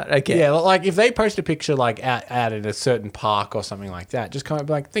my God. Okay. Yeah, like if they post a picture like out at a certain park or something like that, just kind of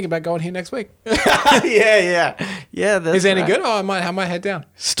like, think about going here next week. Yeah. That's is it any good? Oh, I might head down.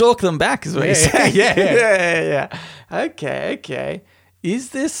 Stalk them back is what you say. Yeah. Okay.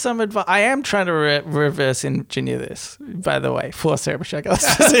 Is this some advice? I am trying to reverse engineer this, by the way, for Sarah Michelle Gellar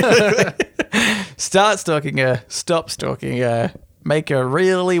specifically. Start stalking her, stop stalking her, make her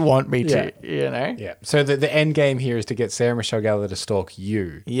really want me to, Yeah. So the end game here is to get Sarah Michelle Gellar to stalk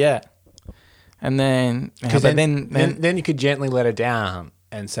you. Yeah. And then... Then you could gently let her down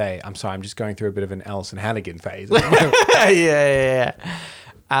and say, I'm sorry, I'm just going through a bit of an Alison Hannigan phase. Yeah.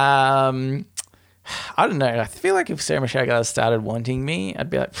 I don't know. I feel like if Sarah Michelle Gellar started wanting me, I'd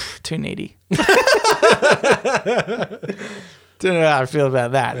be like, too needy. Don't know how I feel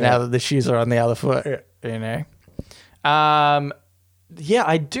about that now that the shoes are on the other foot, Yeah,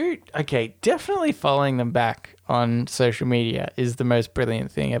 I do. Okay, definitely following them back on social media is the most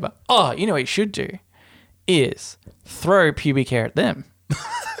brilliant thing ever. Oh, you know what you should do is throw pubic hair at them.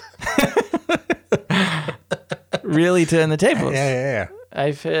 Really turn the tables. Yeah.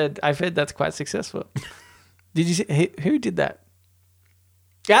 I've heard that's quite successful. Did you see who did that?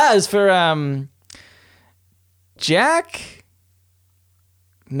 Yeah, it was for Jack.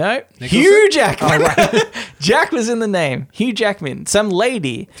 No, Nicholson? Hugh Jackman. Oh, right. Jack was in the name. Hugh Jackman. Some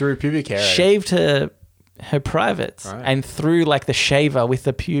lady threw pubic hair, shaved her privates, and threw like the shaver with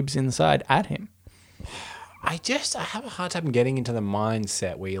the pubes inside at him. I have a hard time getting into the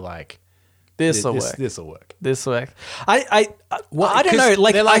mindset where you're like, This'll work. This will work. I don't know.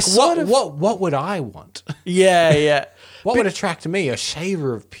 Like, what would I want? Yeah. What would attract me? A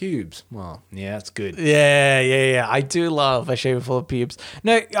shaver of pubes. Well, yeah, that's good. Yeah. I do love a shaver full of pubes.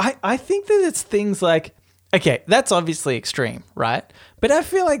 No, I think that it's things like, okay, that's obviously extreme, right? But I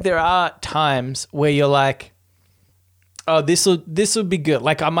feel like there are times where you're like, oh, this will be good.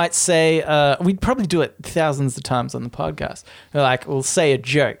 Like I might say, we'd probably do it thousands of times on the podcast. Like we'll say a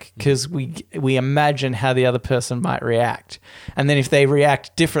joke because we imagine how the other person might react, and then if they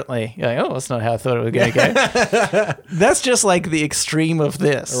react differently, you're like, oh, that's not how I thought it was going to go. That's just like the extreme of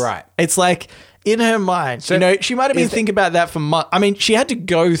this, right? It's like in her mind, so she might have been thinking about that for months. I mean, she had to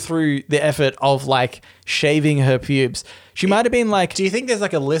go through the effort of like shaving her pubes. She might have been like, do you think there's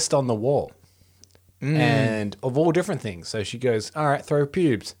like a list on the wall? And of all different things. So she goes, all right, throw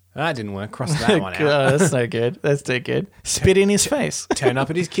pubes. That didn't work. Cross that one out. That's no good. That's too good. Spit in his face. Turn up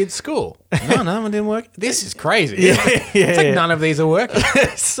at his kid's school. No, that one didn't work. This is crazy. It's like none of these are working.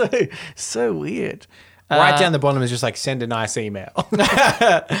 so weird. Right down the bottom is just like, send a nice email.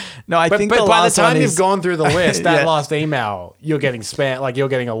 No, I think but by the time you've gone through the list, that last email, you're getting spam, like you're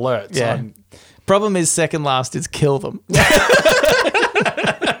getting alerts. Yeah. Problem is second last is kill them.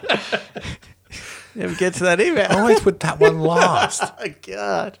 Never get to that email. Always put that one last. Oh,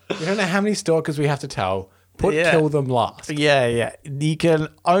 God. We don't know how many stalkers we have to tell. Kill them last. Yeah. You can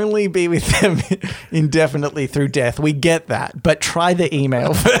only be with them indefinitely through death. We get that. But try the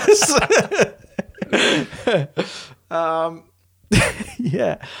email first.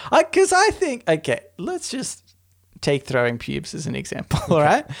 Yeah. Because I think, okay, let's just take throwing pubes as an example, all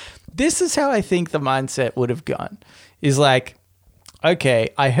right? This is how I think the mindset would have gone. Is like,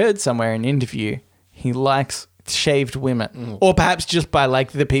 okay, I heard somewhere in an interview he likes shaved women, or perhaps just by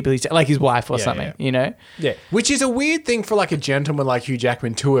like the people he's like his wife or something, you know? Yeah, which is a weird thing for like a gentleman like Hugh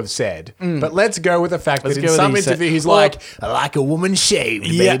Jackman to have said. But let's go with the fact that in some interview he's like, I like a woman shaved,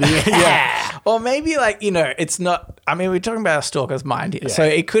 baby. Yeah. Or maybe like, it's not, I mean, we're talking about a stalker's mind here. So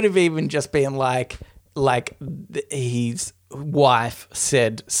it could have even just been like he's wife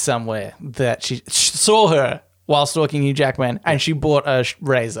said somewhere that she saw her while stalking Hugh Jackman, and she bought a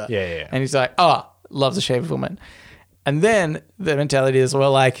razor. Yeah. And he's like, oh, loves a shaved woman. And then the mentality is,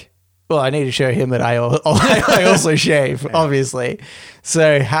 well, I need to show him that I also shave, obviously.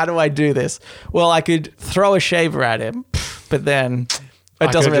 So how do I do this? Well, I could throw a shaver at him, but then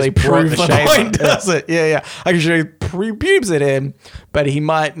it doesn't really prove the point, does it? Yeah. I can show pubes at him, but he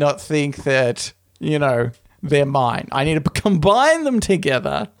might not think that, they're mine. I need to combine them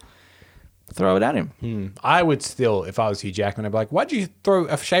together, throw it at him. I would still, if I was Hugh Jackman, I'd be like, why'd you throw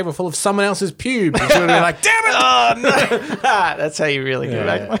a shaver full of someone else's pubes? And she would be like, damn it! Oh, no. That's how you really get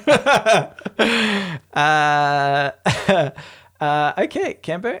back. Okay,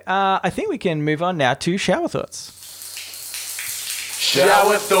 Cambo. I think we can move on now to shower thoughts.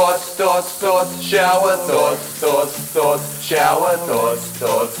 Shower thoughts, shower thoughts, shower thoughts,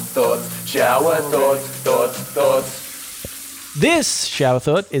 shower thoughts. This shower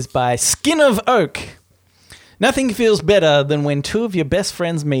thought is by Skin of Oak. Nothing feels better than when two of your best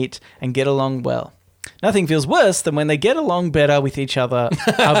friends meet and get along well. Nothing feels worse than when they get along better with each other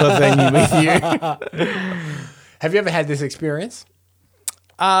than with you. Have you ever had this experience?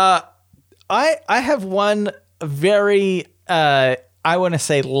 I have one very, I want to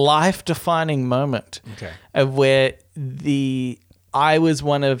say, life-defining moment of where I was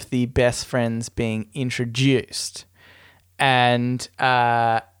one of the best friends being introduced. And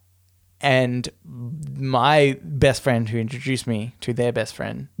my best friend who introduced me to their best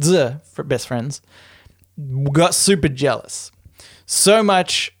friend, best friends, got super jealous. So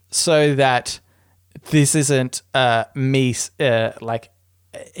much so that this isn't me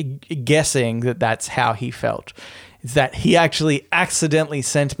guessing that that's how he felt. It's that he actually accidentally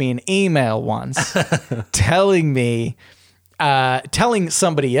sent me an email once telling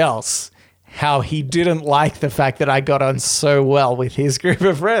somebody else how he didn't like the fact that I got on so well with his group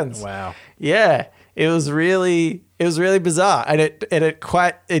of friends. Wow. Yeah. It was really bizarre. And it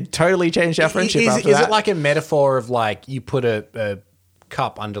totally changed our friendship after that. Is it like a metaphor of like you put a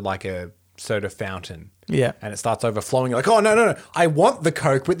cup under like a soda fountain? Yeah. And it starts overflowing. You're like, oh, no. I want the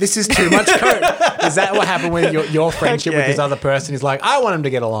Coke, but this is too much Coke. Is that what happened with your friendship with this other person? He's like, I want him to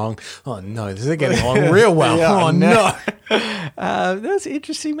get along. Oh, no, they're getting along real well. Yeah, oh, no. That's an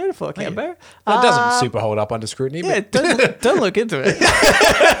interesting metaphor, Cambo. That doesn't super hold up under scrutiny. Yeah, don't look into it.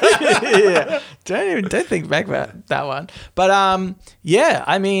 Yeah. Don't think back about that one. But yeah,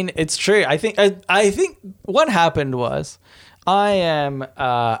 I mean, it's true. I think what happened was I am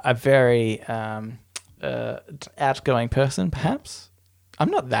a very outgoing person, perhaps. I'm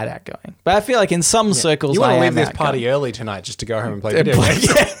not that outgoing, but I feel like in some circles you want I to am leave this outgoing. party early tonight just to go home and play video games.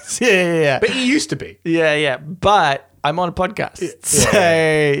 Yes. Yeah. But you used to be. Yeah. But I'm on a podcast. So,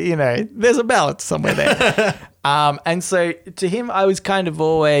 there's a balance somewhere there. And so to him, I was kind of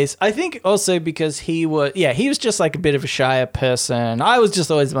always, I think also because he was just like a bit of a shyer person. I was just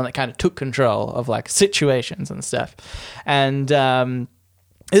always the one that kind of took control of like situations and stuff. And,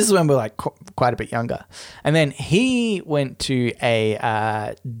 this is when we were like quite a bit younger. And then he went to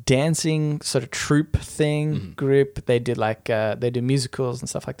a dancing sort of troupe thing group. They did they do musicals and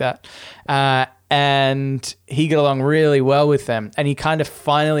stuff like that. And he got along really well with them. And he kind of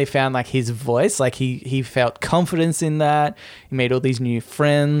finally found like his voice. Like he felt confidence in that. He made all these new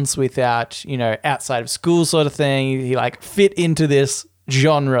friends without, outside of school sort of thing. He like fit into this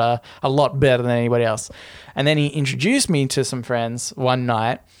genre a lot better than anybody else. And then he introduced me to some friends one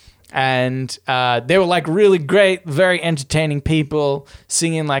night, and they were like really great, very entertaining people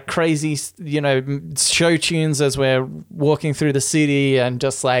singing like crazy, show tunes as we're walking through the city, and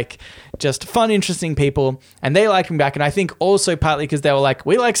just fun, interesting people. And they liked me back. And I think also partly because they were like,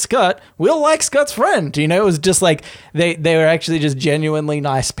 we like Scott, we'll like Scott's friend. It was just like they were actually just genuinely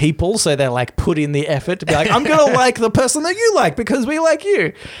nice people. So they like put in the effort to be like, I'm going to like the person that you like because we like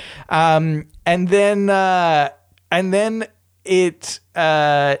you. And then it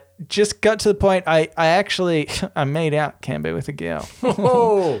just got to the point I made out Cambo with a girl.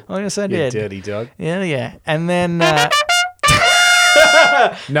 Oh, yes, I did. Dirty dog. Yeah. And then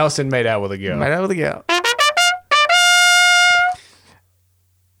Nelson made out with a girl. Made out with a girl.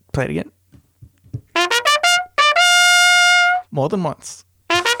 Play it again. More than once.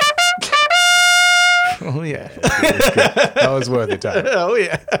 Oh, yeah. That was worth it, time. Oh,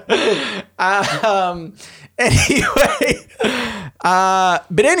 yeah.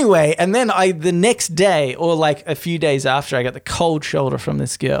 Anyway, and then the next day or like a few days after, I got the cold shoulder from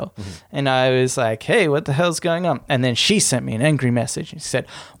this girl. And I was like, hey, what the hell's going on? And then she sent me an angry message. She said,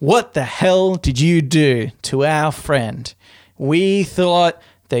 what the hell did you do to our friend? We thought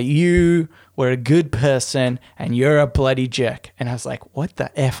that you were a good person and you're a bloody jerk. And I was like, what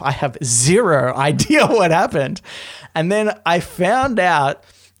the F? I have zero idea what happened. And then I found out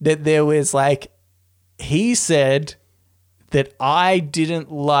that there was like, he said that I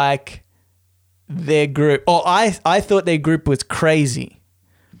didn't like their group, or I thought their group was crazy.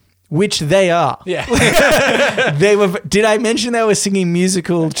 Which they are. Yeah. They were. Did I mention they were singing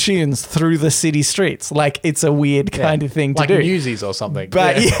musical tunes through the city streets? Like, it's a weird kind of thing to do. Like Newsies or something.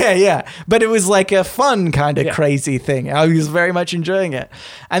 But yeah. But it was like a fun kind of crazy thing. I was very much enjoying it.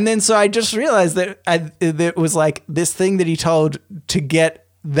 And then so I just realized that it was like this thing that he told to get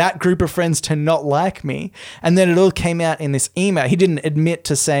that group of friends to not like me. And then it all came out in this email. He didn't admit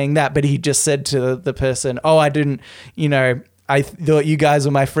to saying that, but he just said to the person, oh, I didn't, I thought you guys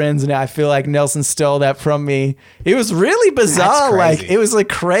were my friends, and I feel like Nelson stole that from me. It was really bizarre. Like, it was like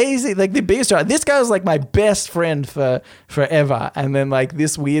crazy. Like, the biggest story. This guy was like my best friend for forever. And then like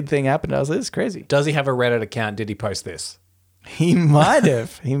this weird thing happened. I was like, this is crazy. Does he have a Reddit account? Did he post this? He might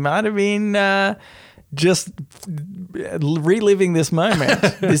have. He might have been just reliving this moment,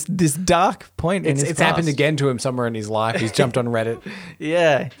 this dark point in his past. It's happened again to him somewhere in his life. He's jumped on Reddit.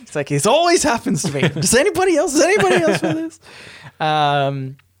 Yeah. It's like, it always happens to me. Does anybody else for this?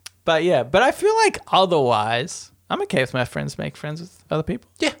 But I feel like otherwise, I'm okay with my friends make friends with other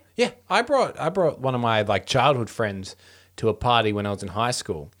people. Yeah. I brought one of my like childhood friends to a party when I was in high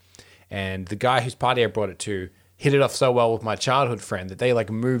school. And the guy whose party I brought it to hit it off so well with my childhood friend that they like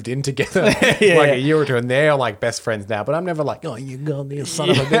moved in together a year or two, and they're like best friends now. But I'm never like, oh, you goddamn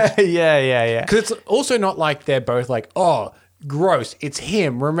son of a bitch. Yeah. Because it's also not like they're both like, oh, gross, it's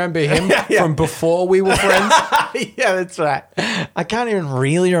him. Remember him from before we were friends? Yeah, that's right. I can't even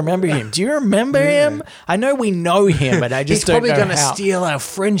really remember him. Do you remember him? I know we know him, but I just don't know how. He's probably going to steal our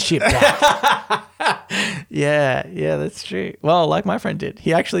friendship back. Yeah, that's true. Well, like my friend did.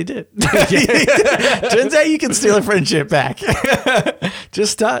 He actually did. Turns out you can steal a friendship back.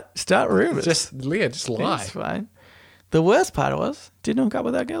 Just start rumors. Just lie. It's fine. The worst part was, didn't hook up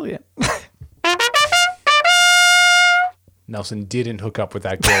with that girl yet. Nelson didn't hook up with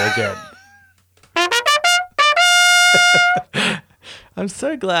that girl again. I'm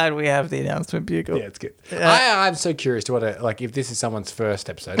so glad we have the announcement bugle. Yeah, it's good. I'm so curious to if this is someone's first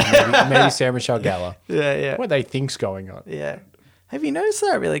episode, maybe Sarah Michelle Gellar. Yeah. What they think's going on. Yeah. Have you noticed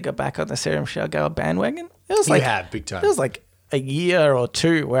that I really got back on the Sarah Michelle Gellar bandwagon? It was you have, big time. It was like a year or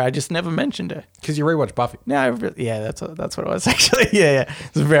two where I just never mentioned her. Because you rewatched Buffy. No, that's what it was actually. Yeah.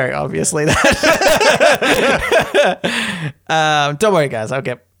 It's very obviously that. Don't worry, guys. I'll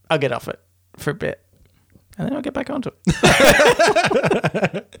get off it for a bit, and then I'll get back onto it.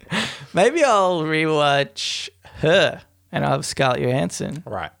 Maybe I'll rewatch Her, and I'll have Scarlett Johansson.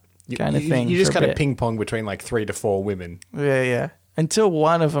 Right. Kind of thing. You just kind of ping pong between like 3 to 4 women. Yeah. Until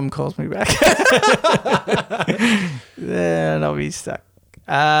one of them calls me back. Then I'll be stuck.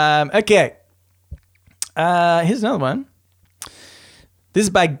 Okay. Here's another one. This is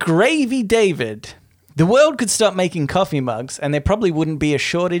by Gravy David. The world could stop making coffee mugs and there probably wouldn't be a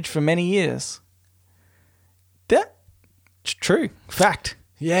shortage for many years. That's true. Fact.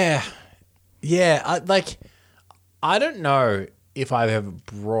 Yeah. I don't know if I've ever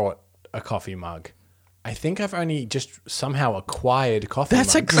brought a coffee mug. I think I've only just somehow acquired coffee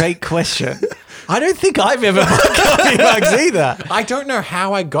mugs. That's a great question. I don't think I've ever bought coffee mugs either. I don't know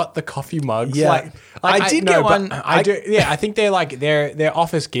how I got the coffee mugs. Yeah. I did get one. I do. Yeah, I think they're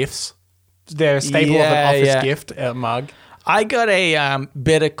office gifts. They're a staple of an office gift mug. I got a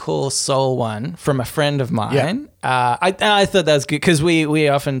Better Call Saul one from a friend of mine. Yeah. I thought that was good because we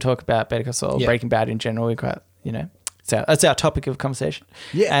often talk about Better Call Saul, Breaking Bad in general. We quite, that's our topic of conversation.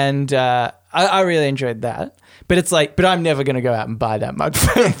 Yeah. And I really enjoyed that. But it's like, I'm never going to go out and buy that mug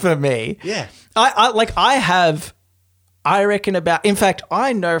for me. Yeah. I reckon in fact,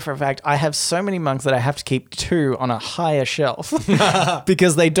 I know for a fact I have so many mugs that I have to keep 2 on a higher shelf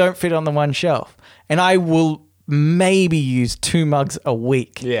because they don't fit on the one shelf. And I will maybe use 2 mugs a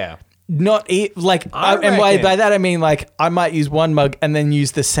week. Yeah. By that I mean like I might use one mug and then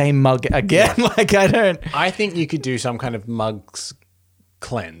use the same mug again. Yeah. I think you could do some kind of mugs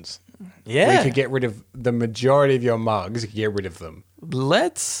cleanse. Yeah. Where you could get rid of the majority of your mugs. You could get rid of them.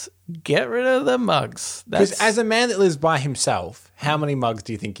 Let's get rid of the mugs. Because as a man that lives by himself, how many mugs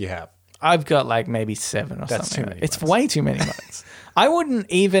do you think you have? I've got like maybe 7 or That's something. Too many it's mugs. Way too many mugs. I wouldn't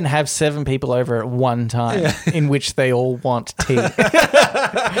even have 7 people over at one time in which they all want tea.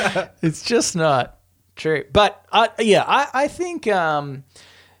 It's just not true. But I think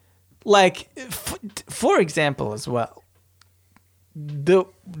for example as well, the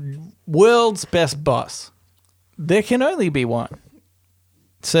world's best boss, there can only be one.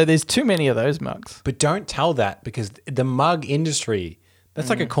 So there's too many of those mugs. But don't tell that because the mug industry, that's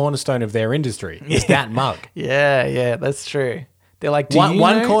like a cornerstone of their industry. Is that mug. Yeah, that's true. They're like, do you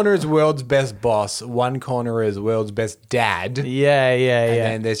one know? corner is world's best boss, one corner is world's best dad. Yeah. And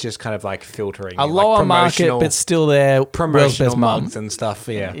then there's just kind of like filtering. A lower market, but still there. World's promotional best mug. mugs and stuff.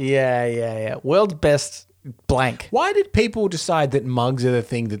 Yeah. Yeah. World's best blank. Why did people decide that mugs are the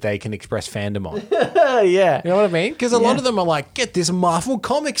thing that they can express fandom on? Yeah. You know what I mean? Because a lot of them are like, get this Marvel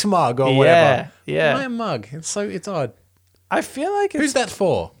Comics mug or whatever. Yeah. Why a mug? It's odd. I feel like it's... Who's that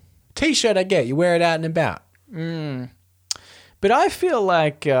for? T-shirt I get. You wear it out and about. But I feel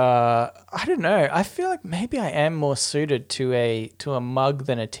like I don't know. I feel like maybe I am more suited to a mug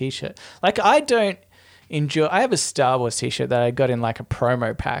than a t-shirt. Like I don't enjoy. I have a Star Wars t-shirt that I got in like a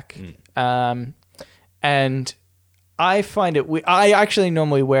promo pack, and I find it. I actually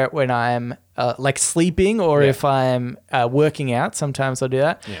normally wear it when I'm like sleeping or if I'm working out. Sometimes I'll do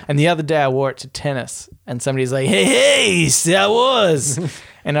that. Yeah. And the other day I wore it to tennis, and somebody's like, "Hey, Star Wars."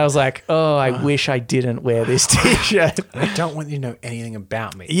 And I was like, oh, I wish I didn't wear this t-shirt. I don't want you to know anything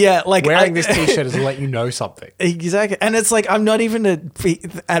about me. Yeah, like wearing this t-shirt is to let you know something. Exactly. And it's like, I'm not even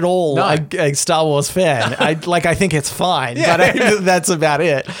at all a Star Wars fan. I think it's fine, but that's about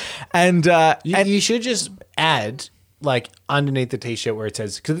it. And you should just add like underneath the t-shirt where it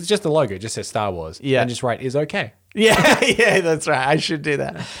says, because it's just the logo, it just says Star Wars. Yeah. And just write, is okay. Yeah, that's right. I should do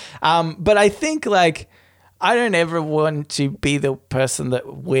that. But I think like, I don't ever want to be the person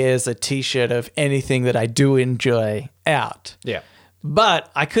that wears a t-shirt of anything that I do enjoy out. Yeah.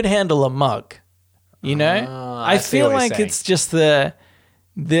 But I could handle a mug, you know? I feel like it's just there's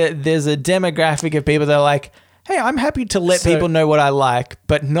a demographic of people that are like, hey, I'm happy to let people know what I like,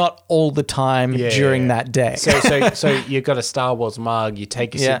 but not all the time during that day. So you've got a Star Wars mug, you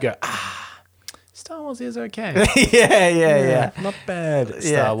take a sip, go, Star Wars is okay. Yeah. Not bad,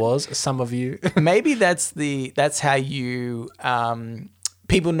 Star Wars. Some of you. Maybe that's how you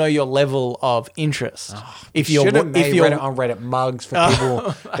people know your level of interest. If you're Reddit on Reddit mugs for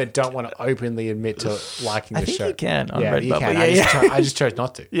people that don't want to openly admit to liking the show. You can on Redbubble. You can. I just chose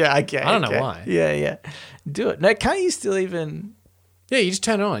not to. Yeah, okay. I don't know why. Yeah. Do it. No, can't you still even? Yeah, you just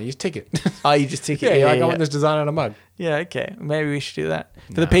turn it on. You just tick it. Oh, you just tick it. Yeah, I want this design on a mug. Yeah, okay. Maybe we should do that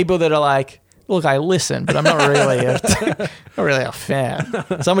for the people that are like, look, I listen, but I'm not really a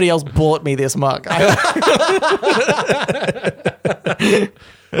fan. Somebody else bought me this mug.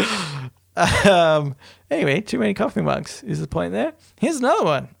 Anyway, too many coffee mugs is the point there. Here's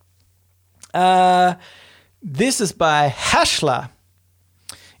another one. This is by Hashla.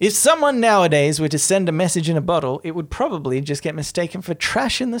 If someone nowadays were to send a message in a bottle, it would probably just get mistaken for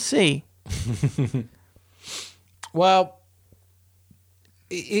trash in the sea. Well,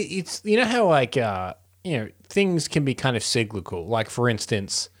 it's you know how like things can be kind of cyclical. Like for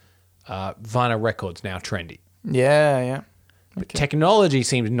instance, vinyl records now trendy. Yeah. But technology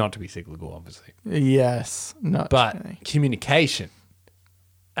seems not to be cyclical, obviously. Yes, but communication,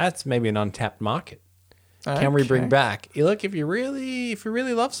 that's maybe an untapped market. Okay. Can we bring back? Look, if you really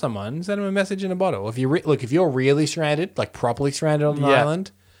love someone, send them a message in a bottle. If you're really stranded, like properly stranded on an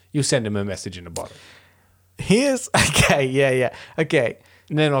island, you'll send them a message in a bottle. Here's okay.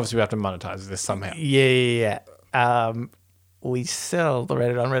 And then obviously we have to monetize this somehow. Yeah. We sell the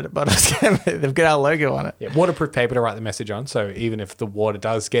Reddit on Reddit bottles. They've got our logo on it. Yeah, waterproof paper to write the message on. So even if the water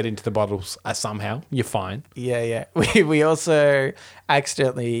does get into the bottles somehow, you're fine. Yeah. We also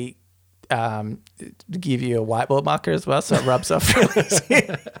accidentally give you a whiteboard marker as well, so it rubs off really easy.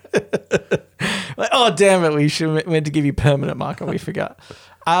 Like, oh damn it, we meant to give you permanent marker. We forgot.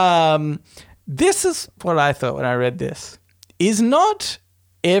 This is what I thought when I read this. Is not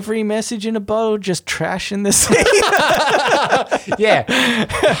every message in a bottle just trash in the sea? Yeah.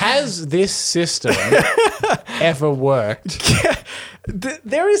 Has this system ever worked?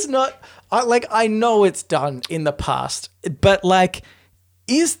 There is not. I know it's done in the past, but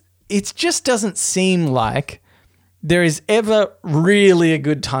it just doesn't seem like there is ever really a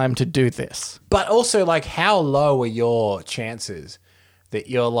good time to do this. But also, like, how low are your chances that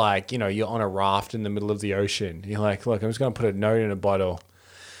you're like, you're on a raft in the middle of the ocean. You're like, look, I'm just going to put a note in a bottle.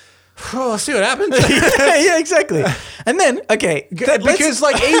 Oh, see what happens. Yeah, exactly. And then, okay. Because,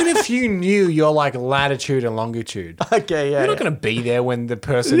 even if you knew your, latitude and longitude, you're not going to be there when the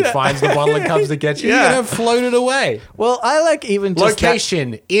person finds the bottle and comes to get you. Yeah. You're going to float it away. Well, I even just...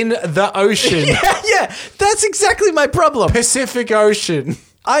 Location, in the ocean. Yeah, that's exactly my problem. Pacific Ocean.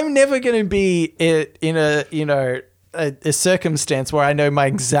 I'm never going to be in a, a circumstance where I know my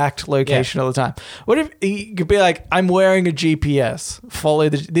exact location all the time. What if he could be like, I'm wearing a GPS.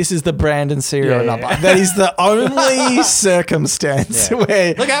 This is the brand and serial number. That is the only circumstance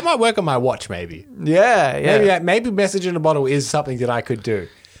where. Look, that might work on my watch, maybe. Yeah. Maybe message in a bottle is something that I could do.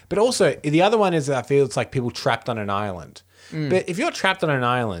 But also, the other one is that I feel it's like people trapped on an island. But if you're trapped on an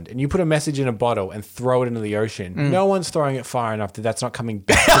island and you put a message in a bottle and throw it into the ocean, no one's throwing it far enough that that's not coming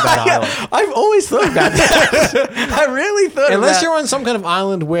back to that island. I've always thought about that. I really thought Unless you're on some kind of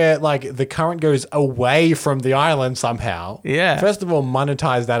island where like the current goes away from the island somehow. Yeah. First of all,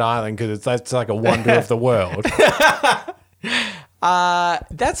 monetize that island because that's like a wonder of the world.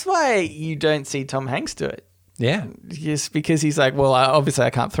 That's why you don't see Tom Hanks do it. Yeah. Just because he's like, well, obviously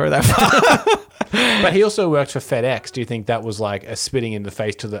I can't throw that far. But he also worked for FedEx. Do you think that was like a spitting in the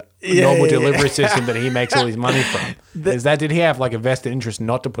face to the normal delivery system that he makes all his money from? Did he have like a vested interest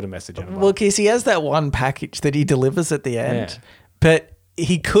not to put a message in? Well, because he has that one package that he delivers at the end, but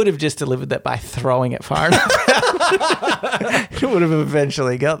he could have just delivered that by throwing it far enough. It would have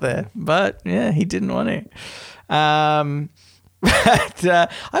eventually got there, but yeah, he didn't want to. But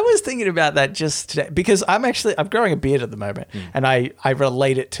I was thinking about that just today because I'm growing a beard at the moment, and I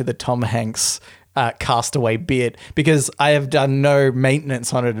relate it to the Tom Hanks Castaway beard because I have done no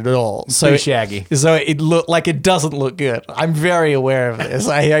maintenance on it at all. So shaggy. So it doesn't look good. I'm very aware of this.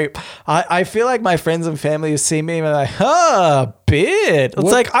 I feel like my friends and family have seen me and they're like, beard.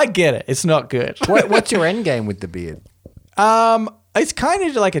 It's like, I get it. It's not good. What's your end game with the beard? It's kind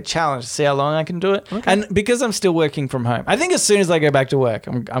of like a challenge to see how long I can do it. Okay. And because I'm still working from home, I think as soon as I go back to work,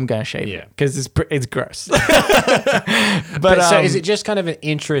 I'm going to shave it because it's gross. but so is it just kind of an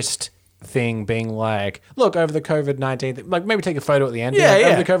interest thing being like, look, over the COVID-19 thing, like maybe take a photo at the end.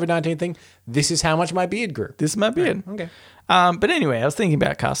 Over the COVID-19 thing, this is how much my beard grew. This is my beard. Okay. But anyway, I was thinking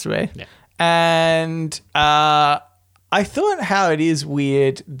about Castaway. Yeah. And I thought how it is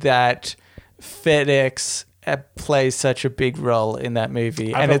weird that FedEx plays such a big role in that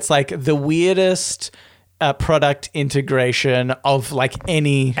movie. It's like the weirdest product integration of like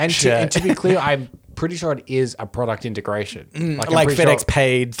any shirt. And to be clear, I'm pretty sure it is a product integration. Like FedEx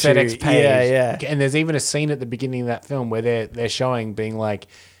paid. FedEx paid. Yeah. And there's even a scene at the beginning of that film where they're showing being like,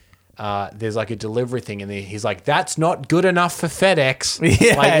 there's like a delivery thing and he's like, that's not good enough for FedEx.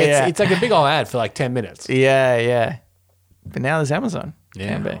 It's like a big old ad for like 10 minutes. Yeah. But now there's Amazon.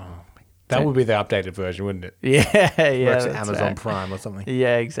 Yeah. That would be the updated version, wouldn't it? Yeah. Works at Amazon Prime or something.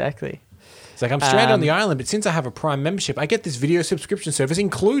 Yeah, exactly. It's like, I'm stranded on the island, but since I have a Prime membership, I get this video subscription service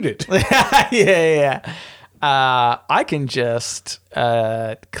included. Yeah. I can just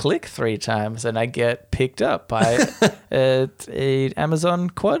click 3 times and I get picked up by a Amazon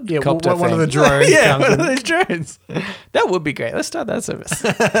quadcopter one of the drones. One of those drones. That would be great. Let's start that service.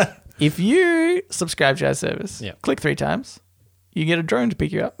 If you subscribe to our service, click 3 times, you get a drone to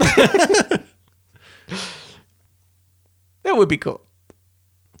pick you up. That would be cool.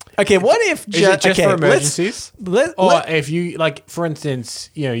 Okay, what if is it just for emergencies? Or if you, like, for instance,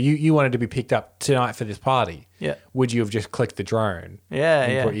 you wanted to be picked up tonight for this party. Yeah. Would you have just clicked the drone?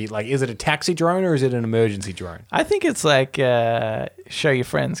 Yeah. Like, is it a taxi drone or is it an emergency drone? I think it's like show your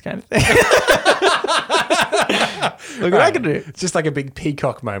friends kind of thing. Look what I can do. It's just like a big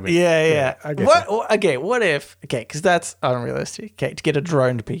peacock moment. Yeah. What if, because that's unrealistic. Okay, to get a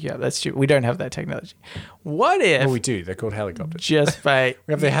drone to pick you up, that's true. We don't have that technology. What if... Well, we do. They're called helicopters. Just by...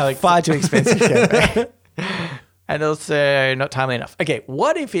 We have the helicopter. Far too expensive. And also not timely enough. Okay,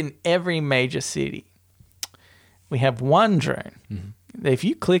 what if in every major city we have one drone that if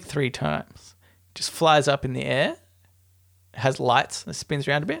you click 3 times, just flies up in the air, has lights, it spins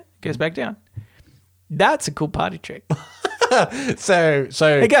around a bit, goes back down. That's a cool party trick. So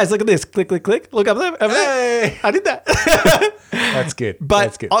hey guys, look at this. Click, click, click. Look up there. Hey, I did that. That's good. But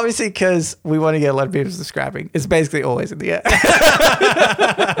That's good. Obviously, because we want to get a lot of people subscribing, it's basically always in the air.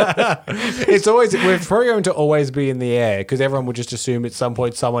 We're probably going to always be in the air because everyone would just assume at some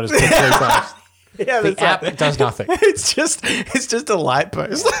point someone has clicked 3 times. Yeah, the app does nothing. It's just a light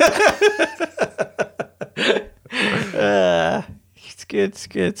post. It's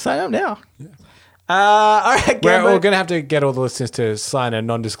good. Sign up now. Yeah. All right, we're going to have to get all the listeners to sign a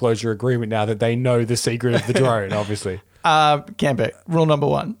non-disclosure agreement now that they know the secret of the drone, obviously. Cambo, rule number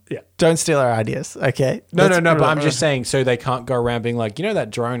 1. Yeah. Don't steal our ideas, okay? No, but I'm just saying so they can't go around being like, that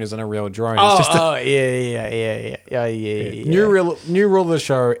drone isn't a real drone. Yeah. New rule of the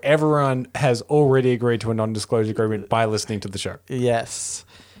show, everyone has already agreed to a non-disclosure agreement by listening to the show. Yes.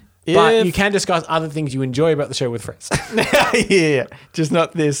 But you can discuss other things you enjoy about the show with friends. Yeah. Just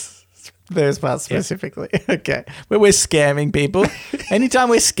not those parts specifically. Okay. But we're scamming people. Anytime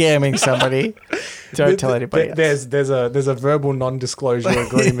we're scamming somebody, Don't tell anybody else. There's a verbal non-disclosure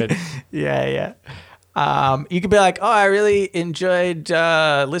agreement. Yeah. You could be like, I really enjoyed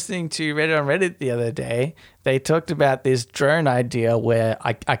listening to Reddit on Reddit the other day. They talked about this drone idea where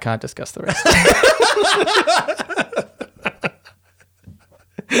I can't discuss the rest.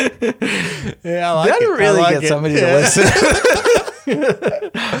 Yeah, I like That'll it. really I like get somebody to listen.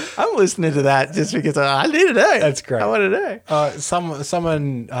 I'm listening to that just because I need to know. That's great. I want to know.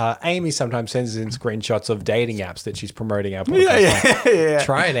 Someone, Amy sometimes sends in screenshots of dating apps that she's promoting our podcast. Yeah.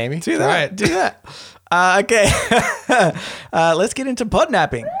 Try it, Amy. Do Try that. it. Do that. Okay. Let's get into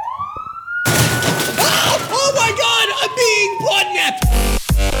podnapping. Oh my God, I'm being podnapped.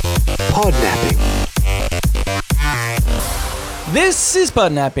 Podnapping. This is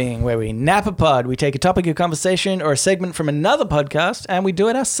Podnapping, where we nap a pod. We take a topic of conversation or a segment from another podcast, and we do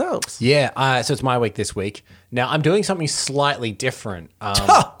it ourselves. Yeah, so it's my week this week. Now, I'm doing something slightly different.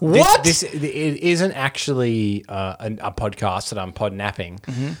 What? It isn't actually a podcast that I'm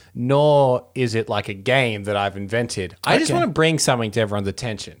podnapping, nor is it like a game that I've invented. I just want to bring something to everyone's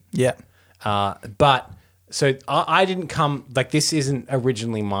attention. Yeah. But so I didn't come, like this isn't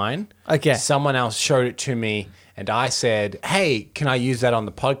originally mine. Okay. Someone else showed it to me and I said, hey, can I use that on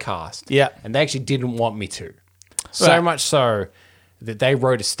the podcast? Yeah. And they actually didn't want me to. So much so that they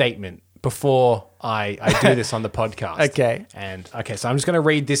wrote a statement before I do this on the podcast. Okay. And so I'm just going to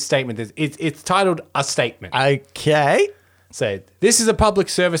read this statement. It's titled A Statement. Okay. So, this is a public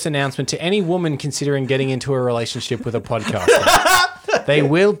service announcement to any woman considering getting into a relationship with a podcaster. They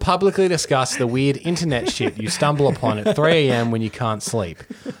will publicly discuss the weird internet shit you stumble upon at 3 a.m. when you can't sleep.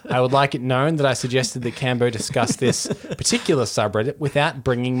 I would like it known that I suggested that Cambo discuss this particular subreddit without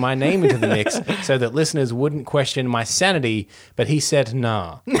bringing my name into the mix so that listeners wouldn't question my sanity, but he said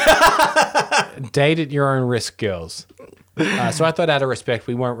nah. Date at your own risk, girls. So I thought out of respect,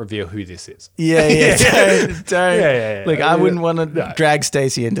 we won't reveal who this is. Yeah. Don't. Yeah. Look, I wouldn't want to drag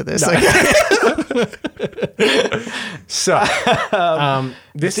Stacey into this. So,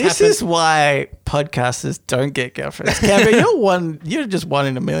 this is why podcasters don't get girlfriends. Camber, you're just one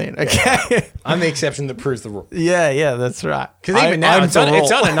in a million, okay? I'm the exception that proves the rule. Yeah, that's right. Because even now, it's on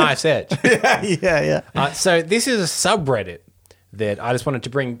a knife's edge. Yeah. So this is a subreddit that I just wanted to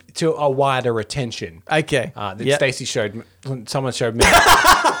bring to a wider attention. Okay. That Stacey showed me. Someone showed me.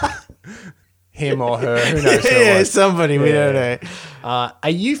 Him or her, who knows who it Yeah, was. somebody, we don't know. Are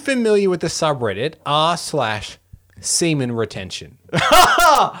you familiar with the subreddit r/semen retention?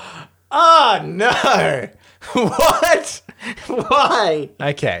 Oh, no. What? Why?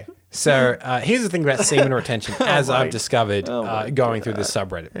 Okay. So here's the thing about semen retention, as I've discovered going through this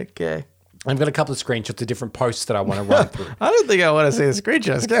subreddit. Okay. I've got a couple of screenshots of different posts that I want to run through. I don't think I want to see the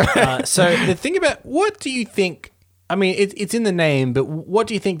screenshots. So the thing about, what do you think, I mean, it's in the name, but what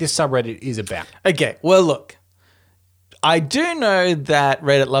do you think this subreddit is about? Okay, well, look. I do know that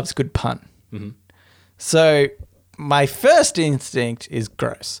Reddit loves good pun. Mm-hmm. So my first instinct is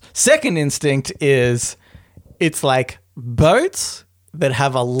gross. Second instinct is it's like boats that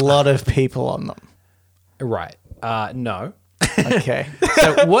have a lot of people on them. Right. No. Okay.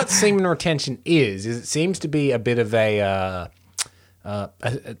 So what semen retention is it seems to be a bit of a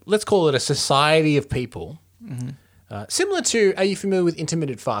let's call it a society of people. Mm-hmm. Similar to, are you familiar with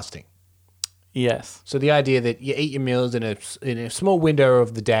intermittent fasting? Yes. So the idea that you eat your meals in a small window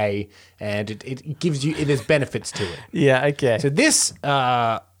of the day, and it gives you, it has benefits to it. Yeah. Okay. So this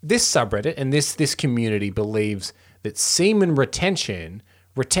subreddit and this community believes that semen retention,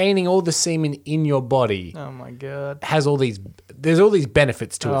 retaining all the semen in your body, oh my god, has all these. There's all these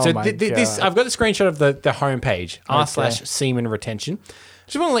benefits to it. Oh So my this, God. I've got a screenshot of the homepage r/semen retention.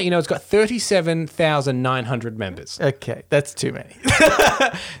 Just want to let you know it's got 37,900 members. Okay, that's too many.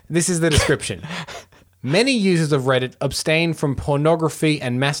 This is the description. Many users of Reddit abstain from pornography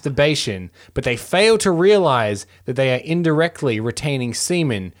and masturbation, but they fail to realize that they are indirectly retaining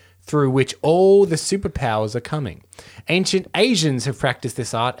semen through which all the superpowers are coming. Ancient Asians have practiced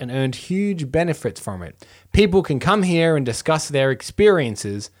this art and earned huge benefits from it. People can come here and discuss their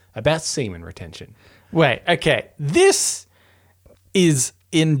experiences about semen retention. Wait, okay. This is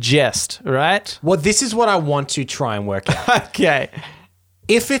in jest, right? Well, this is what I want to try and work out. Okay.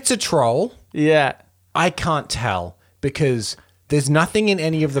 If it's a troll, Yeah. I can't tell because there's nothing in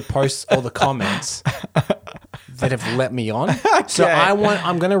any of the posts or the comments that have let me on. So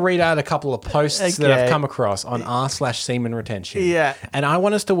I'm going to read out a couple of posts that I've come across on r/semen retention. Yeah. And I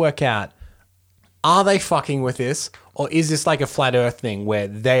want us to work out, are they fucking with this, or is this like a flat earth thing where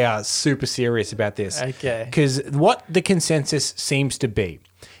they are super serious about this? Okay. Because what the consensus seems to be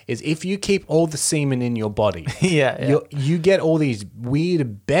is if you keep all the semen in your body, Yeah. you get all these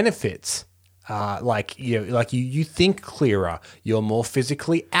weird benefits you think clearer, you're more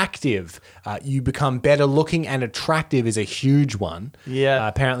physically active, you become better looking and attractive is a huge one. Yeah.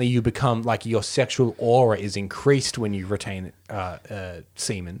 Apparently you become like your sexual aura is increased when you retain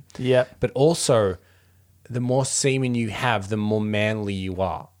semen. Yeah. But also the more semen you have, the more manly you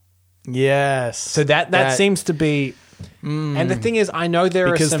are. Yes. So that seems to be and the thing is, I know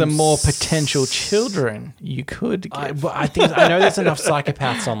because the more potential children you could give. I know there's enough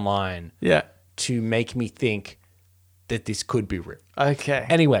psychopaths online Yeah. to make me think that this could be real. Okay.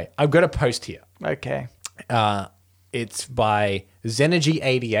 Anyway, I've got a post here. Okay. It's by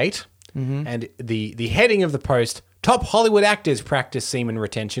Zenergy88, and the heading of the post: Top Hollywood actors practice semen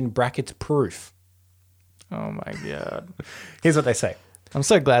retention (proof). Oh my God. Here's what they say. I'm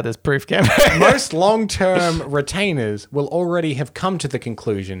so glad there's proof, Cam. Most long-term retainers will already have come to the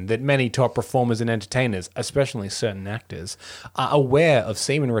conclusion that many top performers and entertainers, especially certain actors, are aware of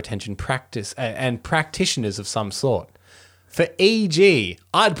semen retention practice and practitioners of some sort. For e.g.,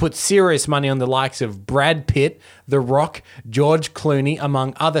 I'd put serious money on the likes of Brad Pitt, The Rock, George Clooney,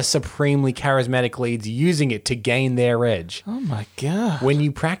 among other supremely charismatic leads using it to gain their edge. Oh my God. When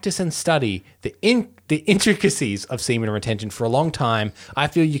you practice and study the intricacies of semen retention for a long time, I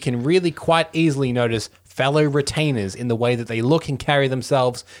feel you can really quite easily notice fellow retainers in the way that they look and carry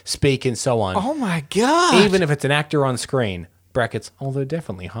themselves, speak, and so on. Oh my God. Even if it's an actor on screen. Although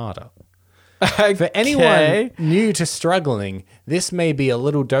definitely harder. For anyone new to struggling, this may be a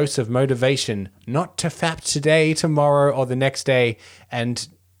little dose of motivation not to fap today, tomorrow, or the next day, and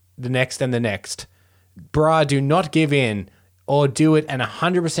the next and the next. Brah, do not give in, or do it and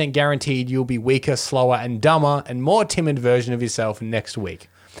 100% guaranteed you'll be weaker, slower, and dumber, and more timid version of yourself next week.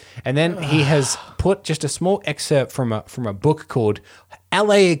 And then he has put just a small excerpt from a book called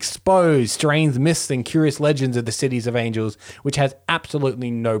LA Exposed, Strange Myths and Curious Legends of the Cities of Angels, which has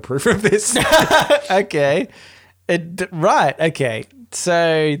absolutely no proof of this. Okay. Right. Okay.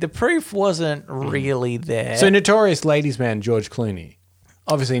 So the proof wasn't really there. So notorious ladies man George Clooney,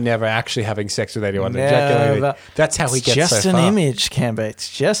 obviously never actually having sex with anyone. Ejaculating. That's how he gets just so an far. image, Canberra. It's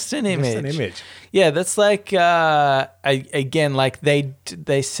just an image. Just an image. Yeah, that's like, again, like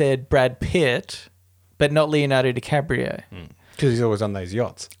they said Brad Pitt, but not Leonardo DiCaprio. Because he's always on those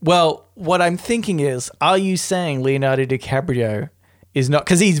yachts. Well, what I'm thinking is, are you saying Leonardo DiCaprio is not,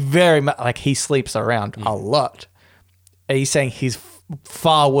 because he's very much, like he sleeps around a lot. Are you saying he's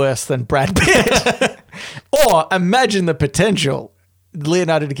far worse than Brad Pitt? Or imagine the potential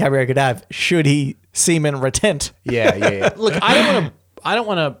Leonardo DiCaprio could have should he semen retent. Yeah. Look, I don't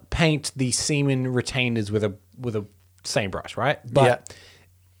want to paint the semen retainers with a same brush, right? But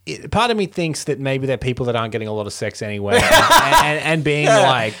part of me thinks that maybe they're people that aren't getting a lot of sex anyway, and being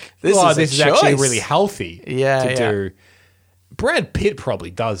like, this is actually really healthy to do. Brad Pitt probably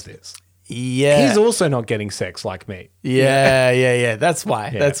does this. Yeah. He's also not getting sex like me. Yeah. That's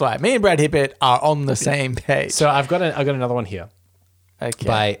why. That's why. Me and Brad Pitt are on the same page. So I've got another one here. Okay.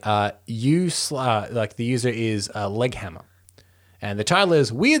 By the user is Leghammer. And the title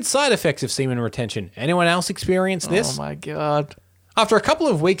is Weird Side Effects of Semen Retention. Anyone else experience this? Oh my God. After a couple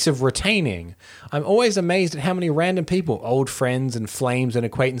of weeks of retaining, I'm always amazed at how many random people, old friends and flames and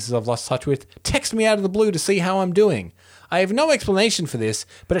acquaintances I've lost touch with, text me out of the blue to see how I'm doing. I have no explanation for this,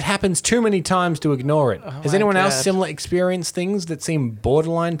 but it happens too many times to ignore it. Has anyone else similar experienced things that seem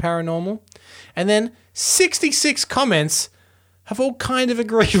borderline paranormal? And then 66 comments have all kind of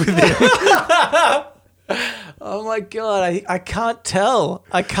agreed with it. Oh my God. I can't tell.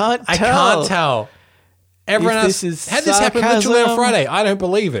 I can't tell. Everyone else had this happen literally on Friday. I don't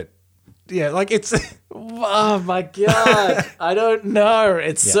believe it. Yeah, like it's... Oh my God. I don't know.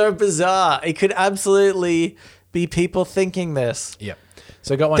 It's so bizarre. It could absolutely be people thinking this. Yep.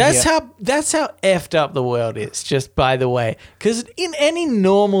 So I got one here. That's how effed up the world is, just by the way. Because in any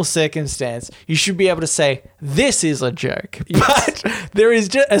normal circumstance, you should be able to say, this is a joke. But there is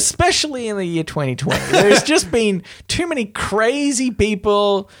just, especially in the year 2020, there's just been too many crazy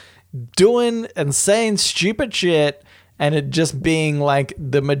people doing and saying stupid shit, and it just being like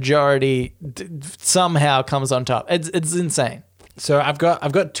the majority somehow comes on top. It's insane. So I've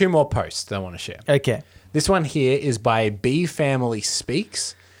got two more posts that I want to share. Okay. This one here is by B Family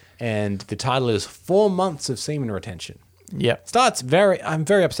Speaks, and the title is 4 months of semen retention. Yep. I'm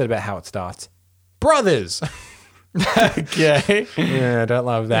very upset about how it starts. Brothers. Okay. Yeah, I don't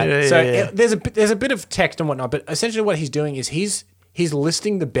love that. There's a bit of text and whatnot, but essentially what he's doing is he's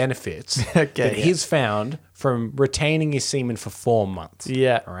listing the benefits that he's found from retaining his semen for 4 months.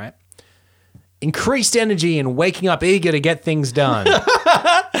 Yeah. All right. increased energy and waking up eager to get things done.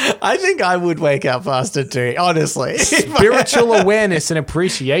 I think I would wake up faster too, honestly. Spiritual awareness and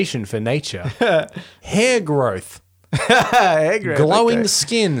appreciation for nature. Hair growth. Glowing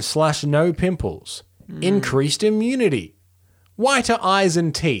skin / no pimples. Increased immunity. Whiter eyes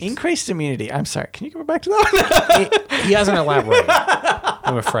and teeth. Increased immunity. I'm sorry. Can you go back to that one? He hasn't elaborated,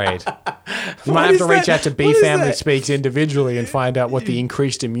 I'm afraid. You might have to reach out to B Family Speaks individually and find out what the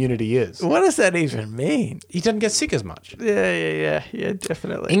increased immunity is. What does that even mean? He doesn't get sick as much. Yeah,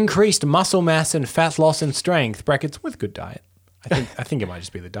 definitely. Increased muscle mass and fat loss and strength, brackets, with good diet. I think it might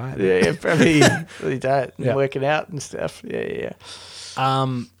just be the diet. Yeah, probably the diet and working out and stuff. Yeah.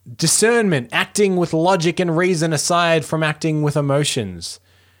 Discernment, acting with logic and reason aside from acting with emotions.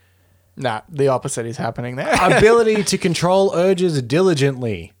 Nah, the opposite is happening there. Ability to control urges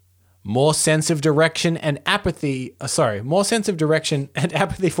diligently. More sense of direction and apathy. More sense of direction and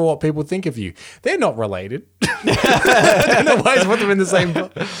apathy for what people think of you. They're not related. I don't know why I put them in the same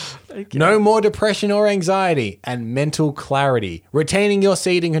book. Okay. No more depression or anxiety and mental clarity. Retaining your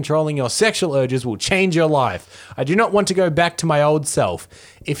seed and controlling your sexual urges will change your life. I do not want to go back to my old self.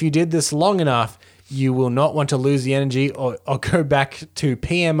 If you did this long enough, you will not want to lose the energy or go back to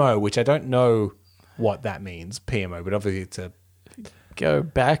PMO, which I don't know what that means, PMO, but obviously it's a... Go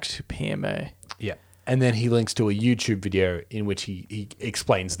back to PMA. Yeah. And then he links to a YouTube video in which he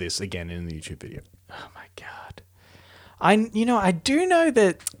explains this again in the YouTube video. Oh my God. I do know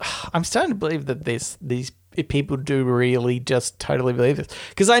that I'm starting to believe that these people do really just totally believe this.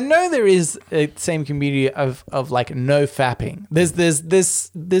 Because I know there is a same community of like no fapping.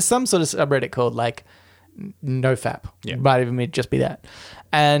 There's some sort of subreddit called like no fap. Yeah. Might even just be that.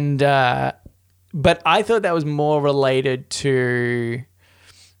 And but I thought that was more related to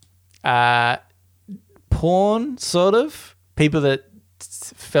porn, sort of. People that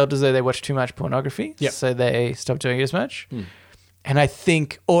felt as though they watched too much pornography, so they stopped doing it as much. And I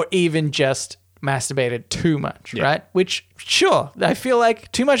think, or even just masturbated too much, right? Which, sure, I feel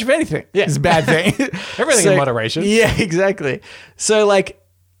like too much of anything is a bad thing. Everything in moderation. Yeah, exactly. So, like,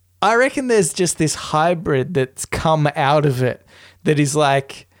 I reckon there's just this hybrid that's come out of it that is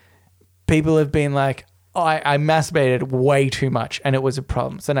like, people have been like, oh, I masturbated way too much and it was a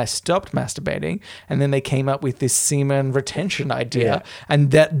problem. So then I stopped masturbating and then they came up with this semen retention idea and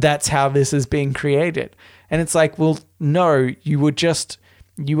that's how this is being created. And it's like, well, no, you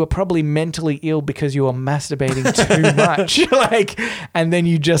were probably mentally ill because you were masturbating too much. And then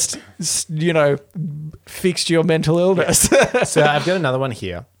you just, fixed your mental illness. So I've got another one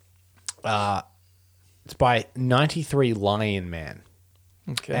here. It's by 93 Lion Man.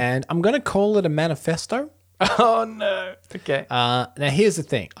 Okay. And I'm going to call it a manifesto. Oh, no. Okay. Now, here's the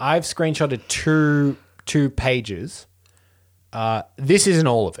thing. I've screenshotted two pages. This isn't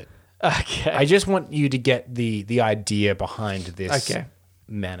all of it. Okay. I just want you to get the idea behind this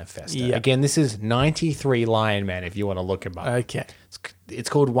manifesto. Yep. Again, this is 93 Lion Man if you want to look him up. Okay. It's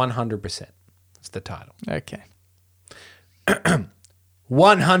called 100%. That's the title. Okay.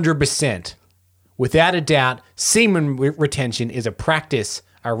 100%. Without a doubt, semen retention is a practice,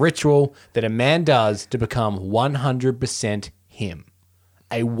 a ritual that a man does to become 100% him.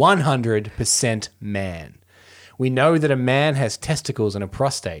 A 100% man. We know that a man has testicles and a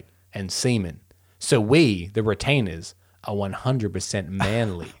prostate and semen. So we, the retainers, are 100%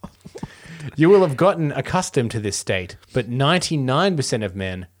 manly. You will have gotten accustomed to this state, but 99% of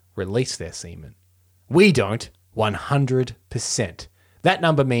men release their semen. We don't. 100%. That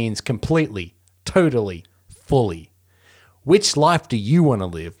number means completely, totally, fully. Which life do you want to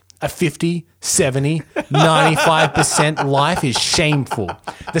live? A 50, 70, 95% life is shameful.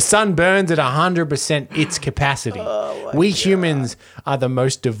 The sun burns at 100% its capacity. We humans are the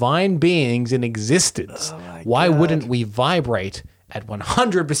most divine beings in existence. Why wouldn't we vibrate at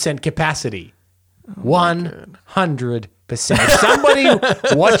 100% capacity? 100%. If somebody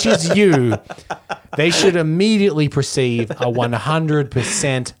watches you, they should immediately perceive a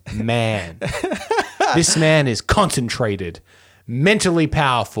 100% man. This man is concentrated, mentally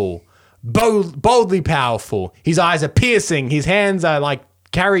powerful, boldly powerful. His eyes are piercing. His hands are like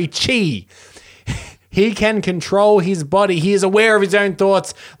carry chi. He can control his body. He is aware of his own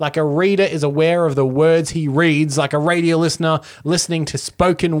thoughts, like a reader is aware of the words he reads, like a radio listener listening to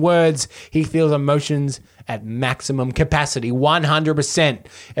spoken words. He feels emotions at maximum capacity, 100%.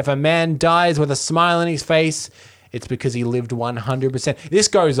 If a man dies with a smile on his face, it's because he lived 100%. This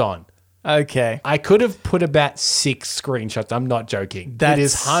goes on. Okay. I could have put about 6 screenshots. I'm not joking. It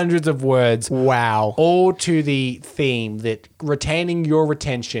is That's- hundreds of words. Wow. All to the theme that retaining your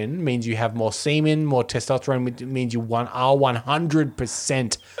retention means you have more semen, more testosterone, which means you are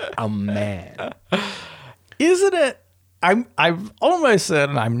 100% a man. Isn't it? I'm almost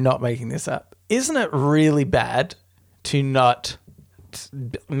certain I'm not making this up. Isn't it really bad to not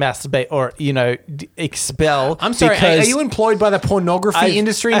masturbate or expel? I'm sorry, are because you employed by the pornography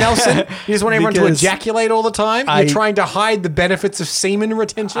industry, Nelson? You just want everyone to Because ejaculate all the time? You're trying to hide the benefits of semen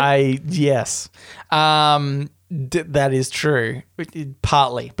retention? yes. That is true,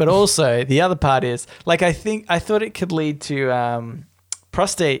 partly, but also the other part is I thought it could lead to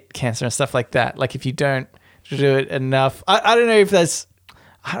prostate cancer and stuff like that. Like if you don't do it enough, I don't know if that's.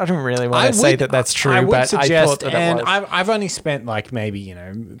 I don't really want to say that that's true, I would but suggest, I thought that and it was. I've only spent maybe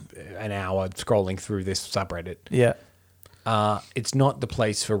an hour scrolling through this subreddit. Yeah. It's not the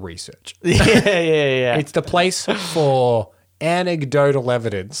place for research. Yeah. It's the place for anecdotal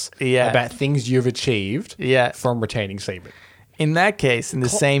evidence about things you've achieved from retaining semen. In that case, in the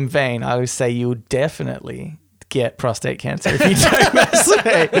same vein, I would say you'll definitely get prostate cancer if you don't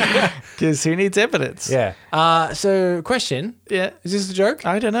masturbate, because who needs evidence? Yeah. So, question. Yeah. Is this a joke?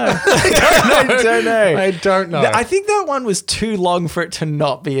 I don't know. I don't know. I don't know. I think that one was too long for it to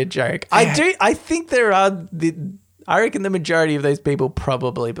not be a joke. I think there are I reckon the majority of those people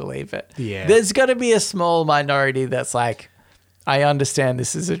probably believe it. Yeah. There's got to be a small minority that's like, I understand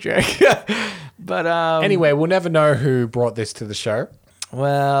this is a joke. But anyway, we'll never know who brought this to the show.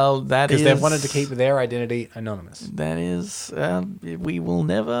 Well, that is... Because they've wanted to keep their identity anonymous. That is... we will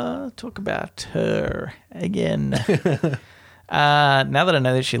never talk about her again. Now that I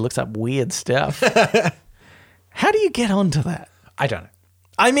know that she looks up weird stuff, how do you get onto that? I don't know.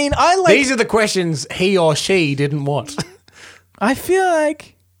 I mean, These are the questions he or she didn't want. I feel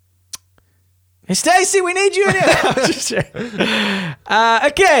like... Hey, Stacey, we need you in here.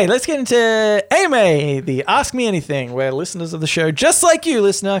 Okay, let's get into AMA, the Ask Me Anything, where listeners of the show, just like you,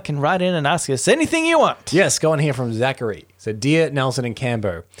 listener, can write in and ask us anything you want. Yes, go on here from Zachary. So, dear Nelson and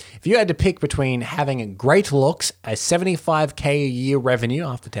Cambo, if you had to pick between having great looks, a 75K a year revenue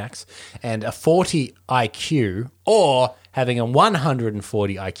after tax, and a 40 IQ, or having a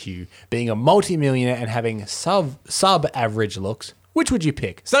 140 IQ, being a multimillionaire and having sub-average looks, which would you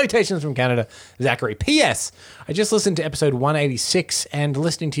pick? Salutations from Canada, Zachary. P.S. I just listened to episode 186 and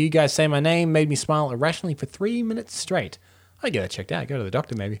listening to you guys say my name made me smile irrationally for 3 minutes straight. I'd get that checked out. Go to the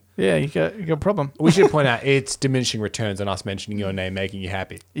doctor, maybe. Yeah, you got a problem. We should point out it's diminishing returns on us mentioning your name making you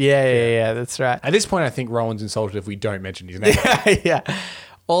happy. Yeah, that's right. At this point, I think Rowan's insulted if we don't mention his name. Yeah.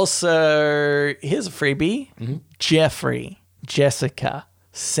 Also, here's a freebie. Mm-hmm. Jeffrey, Jessica,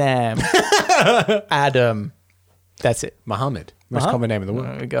 Sam, Adam. That's it. Muhammad. Most common name in the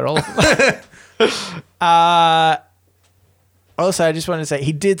world. We got all of them. Also, I just wanted to say,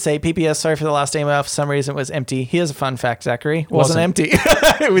 he did say, PPS, sorry for the last email. For some reason, it was empty. Here's a fun fact, Zachary. Wasn't empty.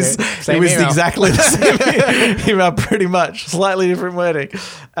 It was exactly the same email, pretty much. Slightly different wording.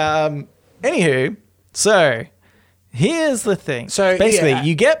 Anywho, so here's the thing. So basically,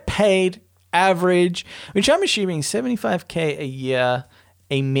 you get paid average, which I'm assuming 75K a year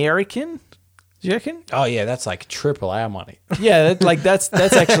American. Do you reckon? Oh yeah, that's like triple our money. Yeah, that's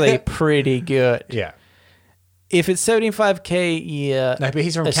actually pretty good. Yeah. If it's 75K a year, no, but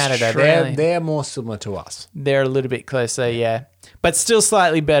he's from Canada. They're more similar to us. They're a little bit closer, yeah, but still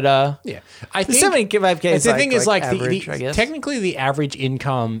slightly better. Yeah, I think 75K. Is the thing is average, I guess. Technically the average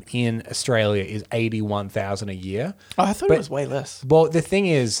income in Australia is 81,000 a year. Oh, I thought it was way less. Well, the thing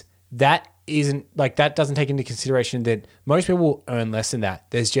is that doesn't take into consideration that most people earn less than that.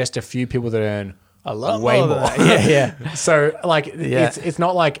 There's just a few people that earn a lot way more. Yeah. So it's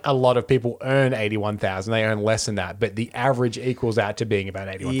not like a lot of people earn 81,000. They earn less than that, but the average equals out to being about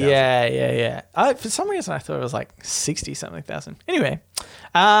 81,000. Yeah. For some reason, I thought it was like 60-something thousand. Anyway,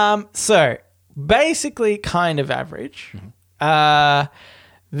 so basically kind of average. Mm-hmm.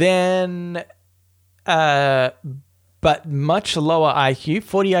 Then but much lower IQ,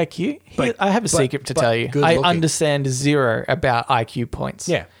 40 IQ. I have a secret to tell you. I understand zero about IQ points.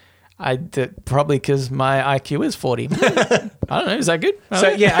 Yeah. Probably because my IQ is 40. I don't know. Is that good?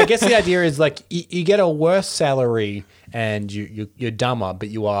 I guess the idea is like you get a worse salary and you're dumber, but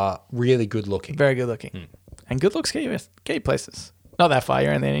you are really good looking. Very good looking. And good looks get you places. Not that far.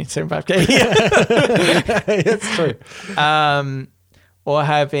 You're only 75K. That's true. Or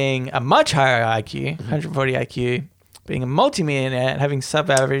having a much higher IQ, 140 IQ, being a multimillionaire and having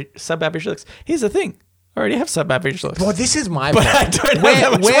sub-average looks. Here's the thing. already have sub-average looks. Well, this is my But point. I don't have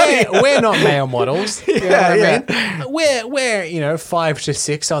that much money. We're not male models. You know what Yeah, I mean? We're 5 to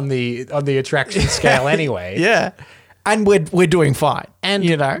 6 on the attraction scale anyway. Yeah. And we're doing fine. And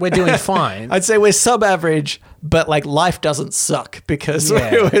we're we're doing fine. I'd say we're sub-average, but like life doesn't suck because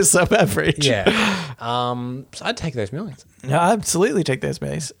Yeah. we're sub-average. Yeah. So I'd take those millions. No, I absolutely take those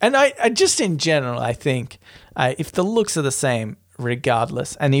millions. And I just in general, I think if the looks are the same,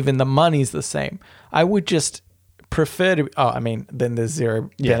 regardless, and even the money's the same, I would just prefer to. Then there's zero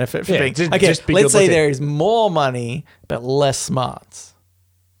benefit for being. Just Okay, be let's good say looking. there is more money but less smarts,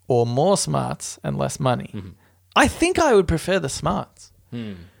 or more smarts and less money. Mm-hmm. I think I would prefer the smarts.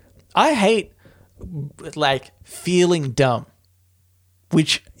 I hate like feeling dumb,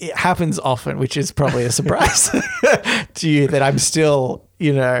 which it happens often, which is probably a surprise to you that I'm still,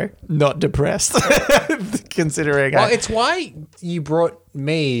 not depressed considering. Well, it's why you brought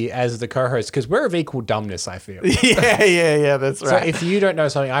me as the co-host, because we're of equal dumbness, I feel. yeah, that's So right. if you don't know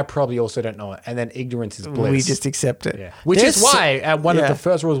something, I probably also don't know it. And then ignorance is bliss. We just accept it. Yeah. Which There's is why one of yeah. the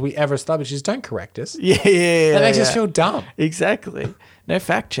first rules we ever established is don't correct us. Yeah. That makes us yeah. feel dumb. Exactly. No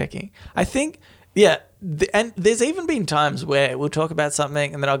fact checking. I think, and there's even been times where we'll talk about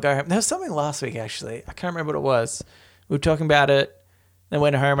something and then I'll go home. There was something last week, actually. I can't remember what it was. We were talking about it, then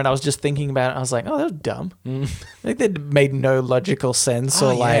went home and I was just thinking about it. I was like, oh, that was dumb. I think that made no logical sense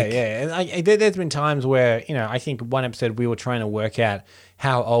or like... Yeah. And there's been times where, I think one episode we were trying to work out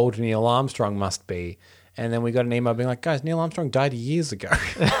how old Neil Armstrong must be. And then we got an email being like, guys, Neil Armstrong died years ago.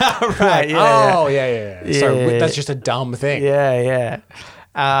 Right, yeah. So Yeah. that's just a dumb thing. Yeah.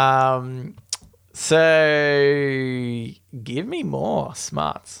 So give me more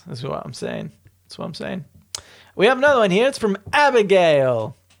smarts, is what I'm saying. That's what I'm saying. We have another one here. It's from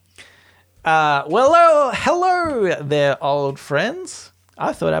Abigail. Hello there, old friends.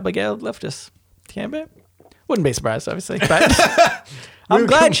 I thought Abigail had left us. Can't be. Wouldn't be surprised, obviously, but I'm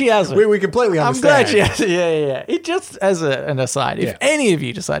glad she hasn't. We completely I'm understand. glad she hasn't. Yeah. It just as an aside, if any of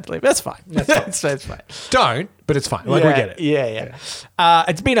you decide to leave, that's fine. That's fine. Don't, but it's fine. We get it. Yeah.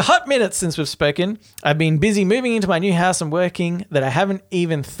 It's been a hot minute since we've spoken. I've been busy moving into my new house and working that I haven't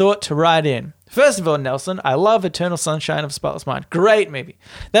even thought to write in. First of all, Nelson, I love Eternal Sunshine of a Spotless Mind. Great movie.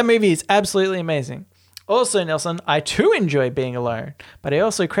 That movie is absolutely amazing. Also, Nelson, I too enjoy being alone, but I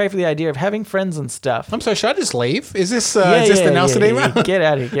also crave the idea of having friends and stuff. I'm sorry, should I just leave? Is this the Nelson email? Yeah. Get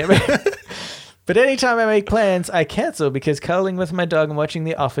out of here. But anytime I make plans, I cancel because cuddling with my dog and watching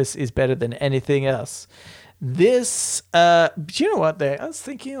The Office is better than anything else. This, do you know what though? I was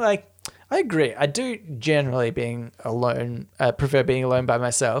thinking I agree. I do generally being alone, prefer being alone by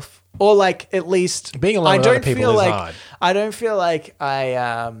myself, or at least being alone with other people is hard. I don't feel like I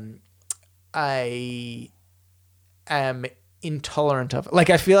am intolerant of it.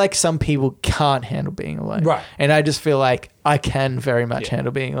 I feel like some people can't handle being alone. Right. And I just feel like I can very much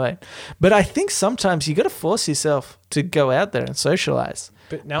handle being alone. But I think sometimes you got to force yourself to go out there and socialize.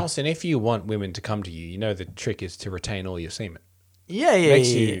 But Nelson, if you want women to come to you, the trick is to retain all your semen. Yeah.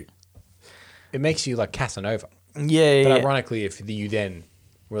 It makes you like Casanova. Yeah. But ironically, if you then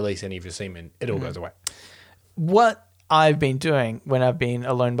release any of your semen, it all goes away. What I've been doing when I've been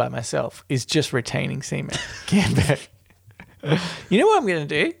alone by myself is just retaining semen. You know what I'm going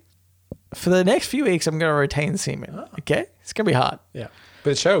to do? For the next few weeks, I'm going to retain semen. Okay? It's going to be hard. Yeah.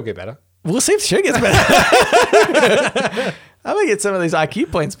 But the show will get better. We'll see if the show gets better. I'm going to get some of these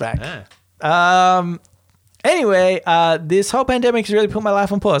IQ points back. Anyway, this whole pandemic has really put my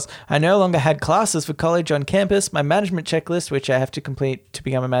life on pause. I no longer had classes for college on campus. My management checklist, which I have to complete to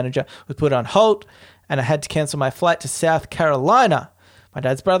become a manager, was put on hold, and I had to cancel my flight to South Carolina. My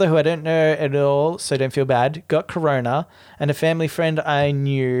dad's brother, who I don't know at all, so don't feel bad, got corona, and a family friend I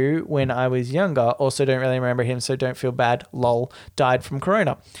knew when I was younger, also don't really remember him, so don't feel bad, lol, died from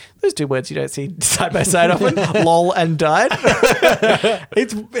corona. Those two words you don't see side by side often, lol and died.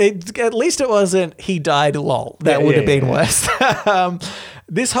 It's at least it wasn't he died, lol. That would have been worse.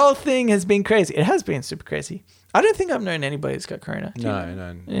 This whole thing has been crazy. It has been super crazy. I don't think I've known anybody that's got corona. No,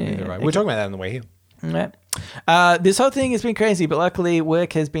 neither right. We're talking about that on the way here. Right. This whole thing has been crazy, but luckily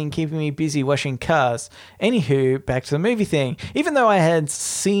work has been keeping me busy washing cars. Anywho, back to the movie thing. Even though I have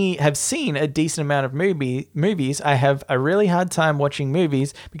seen a decent amount of movies, I have a really hard time watching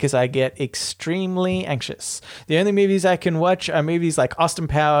movies because I get extremely anxious. The only movies I can watch are movies like Austin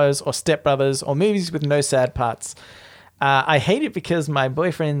Powers or Step Brothers or movies with no sad parts. I hate it because my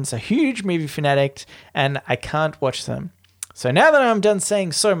boyfriend's a huge movie fanatic and I can't watch them. So now that I'm done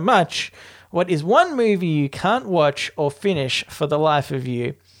saying so much, what is one movie you can't watch or finish for the life of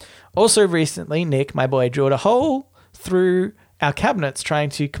you? Also recently, Nick, my boy, drilled a hole through our cabinet's trying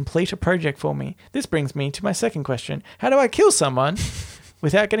to complete a project for me. This brings me to my second question. How do I kill someone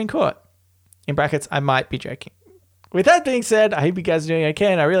without getting caught? In brackets, I might be joking. With that being said, I hope you guys are doing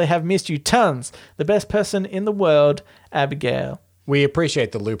okay, and I really have missed you tons. The best person in the world, Abigail. We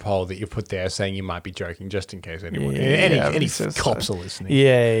appreciate the loophole that you put there, saying you might be joking, just in case anyone, any cops are listening.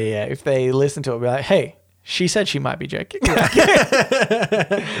 Yeah. If they listen to it, be like, hey, she said she might be joking. You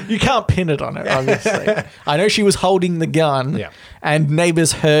can't pin it on her, obviously. I know she was holding the gun, and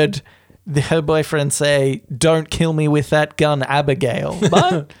neighbors heard her boyfriend say, "Don't kill me with that gun, Abigail."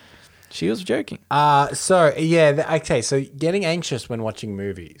 But she was joking. So getting anxious when watching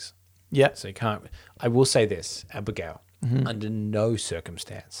movies. Yeah. So you can't. I will say this, Abigail. Under no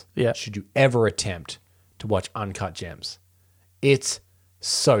circumstance should you ever attempt to watch Uncut Gems. It's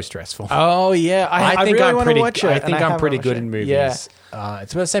so stressful. Oh yeah, I think really want to watch it. I think I'm pretty good in movies. Yeah.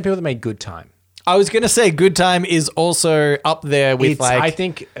 It's about the same people that made Good Time. I was going to say Good Time is also up there with I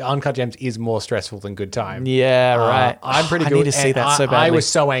think Uncut Gems is more stressful than Good Time. Yeah, right. I'm pretty good. I need to see that so badly. I was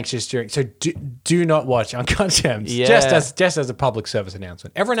so anxious during. So do not watch Uncut Gems. Yeah. Just as a public service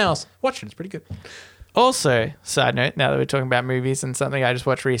announcement. Everyone else, watch it. It's pretty good. Also, side note, now that we're talking about movies and something I just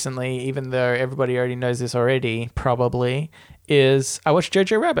watched recently, even though everybody already knows this already, probably, is I watched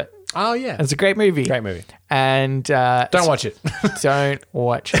Jojo Rabbit. Oh, yeah. It's a great movie. Great movie. And don't watch it. Don't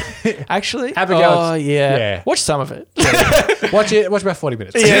watch it. Actually, Abigail. Oh, yeah. Watch some of it. Watch it. Watch about 40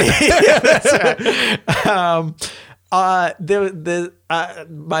 minutes. Yeah, that's right.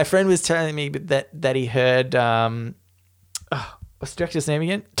 My friend was telling me that he heard, what's the director's name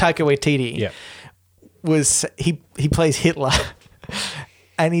again? Taika Waititi. Yeah. He plays Hitler,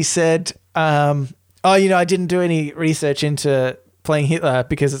 and he said, I didn't do any research into playing Hitler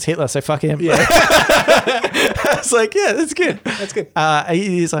because it's Hitler, so fuck him. Yeah. I was like, yeah, that's good. That's good.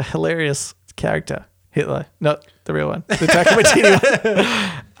 He's a hilarious character, Hitler, not the real one, the Taika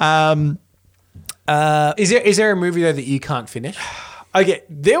Waititi one. Is there a movie though that you can't finish? Okay,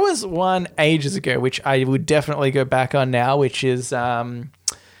 there was one ages ago which I would definitely go back on now, which is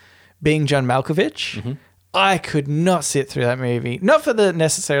Being John Malkovich. Mm-hmm. I could not sit through that movie. Not for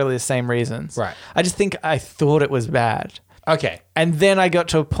necessarily the same reasons. Right. I just think I thought it was bad. Okay. And then I got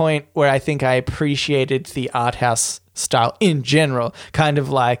to a point where I think I appreciated the art house style in general, kind of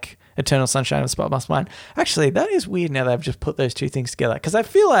like Eternal Sunshine of the Spotless Mind. Actually, that is weird now that I've just put those two things together, because I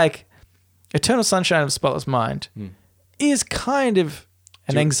feel like Eternal Sunshine of the Spotless Mind is kind of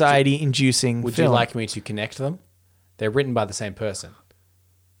an anxiety-inducing film. Would you like me to connect them? They're written by the same person.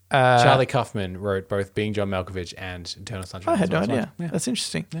 Charlie Kaufman wrote both Being John Malkovich and Eternal Sunshine. I had no idea. Yeah. That's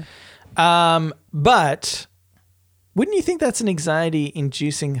interesting. Yeah. But wouldn't you think that's an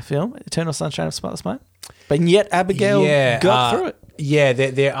anxiety-inducing film, Eternal Sunshine of the Spotless Mind? But yet Abigail got through it. Yeah,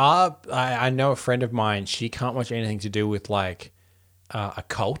 there are. I know a friend of mine. She can't watch anything to do with like a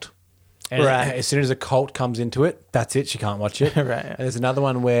cult. And as soon as a cult comes into it, that's it. She can't watch it. Right. And there's another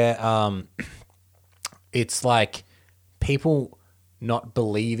one where it's like people not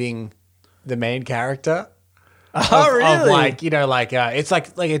believing the main character. Really? Of it's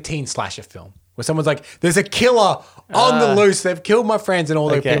like a teen slasher film where someone's like, "There's a killer on the loose. They've killed my friends," and all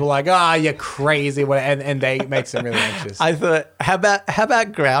the people are like, "You're crazy," and they makes them really anxious. I thought, how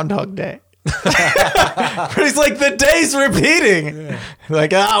about Groundhog Day? But it's like the day's repeating. Yeah.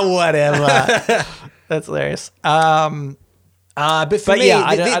 Like, whatever. That's hilarious. But for me,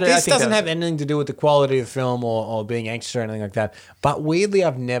 this doesn't have anything to do with the quality of the film or being anxious or anything like that. But weirdly,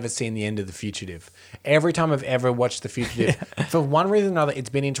 I've never seen the end of The Fugitive. Every time I've ever watched The Fugitive, for one reason or another, it's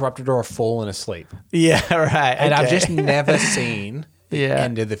been interrupted or I've fallen asleep. Yeah, right. And I've just never seen the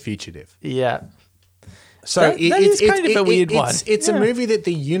end of The Fugitive. Yeah. So it's kind of a weird one. It's a movie that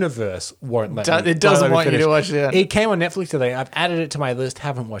the universe won't let me. It doesn't want you to watch it. It came on Netflix today. I've added it to my list.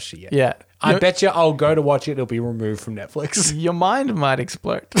 Haven't watched it yet. Yeah. I bet you I'll go to watch it. It'll be removed from Netflix. Your mind might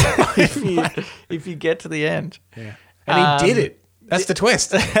explode if you get to the end. Yeah. And he did it. That's the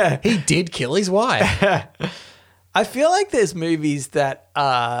twist. He did kill his wife. I feel like there's movies that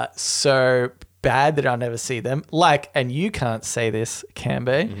are so bad that I'll never see them. Like, and you can't say this,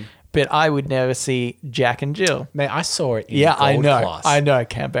 Cambo, but I would never see Jack and Jill. Man, I saw it in Gold Class. I know,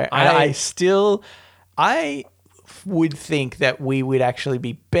 Cambo. I would think that we would actually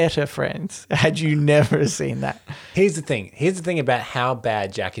be better friends had you never seen that. Here's the thing about how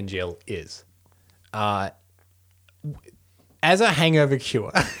bad Jack and Jill is. As a hangover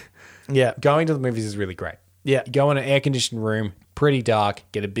cure, going to the movies is really great. Yeah. You go in an air-conditioned room, pretty dark,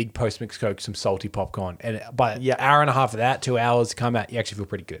 get a big post-mix Coke, some salty popcorn. And by an hour and a half of that, 2 hours to come out, you actually feel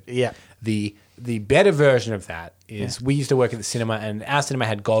pretty good. Yeah. The better version of that is we used to work at the cinema, and our cinema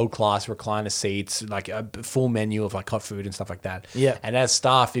had gold class recliner seats, like a full menu of like hot food and stuff like that. Yeah. And as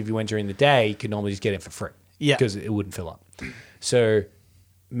staff, if you went during the day, you could normally just get it for free. Yeah. Because it wouldn't fill up. So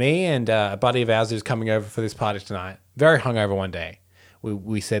me and a buddy of ours who's coming over for this party tonight, very hungover one day,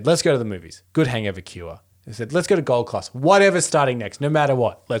 we said, let's go to the movies. Good hangover cure. I said, let's go to gold class. Whatever's starting next, no matter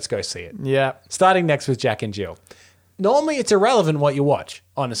what, let's go see it. Yeah. Starting next was Jack and Jill. Normally, it's irrelevant what you watch,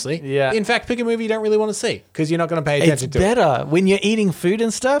 honestly. Yeah. In fact, pick a movie you don't really want to see because you're not going to pay attention It's to it. better when you're eating food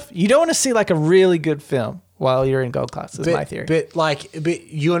and stuff. You don't want to see like a really good film while you're in gold class, is my theory. But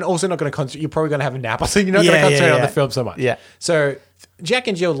you're also not going to concentrate. You're probably going to have a nap, so you're not going to concentrate on the film so much. Yeah. So Jack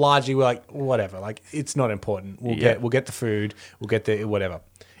and Jill largely were like, whatever. Like, it's not important. We'll get the food. We'll get the whatever.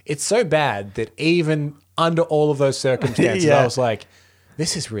 It's so bad that even under all of those circumstances, I was like,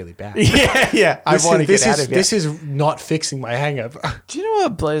 this is really bad. Yeah. I want to get out of here. This is not fixing my hangover. Do you know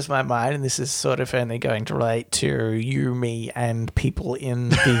what blows my mind? And this is sort of only going to relate to you, me, and people in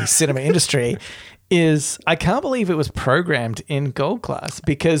the cinema industry. Is I can't believe it was programmed in gold class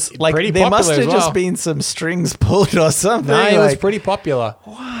because like Pretty there must popular have as well. just been some strings pulled or something. No, it was like- pretty popular.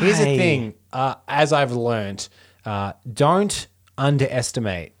 Why? Here's the thing. As I've learned, don't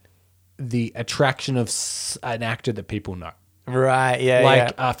underestimate the attraction of an actor that people know. Right,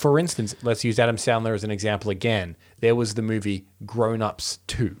 yeah. For instance, let's use Adam Sandler as an example again. There was the movie Grown Ups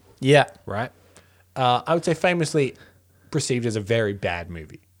 2, Yeah. right? I would say famously perceived as a very bad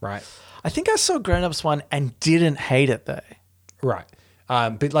movie, right? I think I saw Grown Ups 1 and didn't hate it though. Right.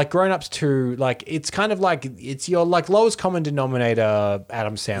 But like Grown Ups 2, like it's kind of like it's your like lowest common denominator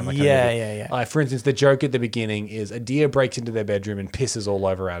Adam Sandler. Kind Yeah, of yeah. Like for instance, the joke at the beginning is a deer breaks into their bedroom and pisses all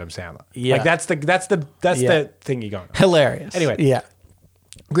over Adam Sandler. Yeah. Like that's the thing you're going on. Hilarious. Anyway. Yeah.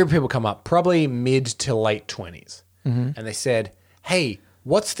 A group of people come up, probably mid to late 20s, and they said, "Hey,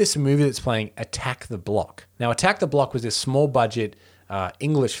 what's this movie that's playing? Attack the Block." Now, Attack the Block was this small budget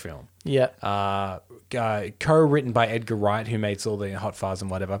English film. Yeah. Co-written by Edgar Wright, who makes all the Hot Fuzz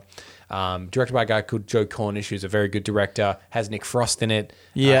and whatever. Directed by a guy called Joe Cornish, who's a very good director. Has Nick Frost in it.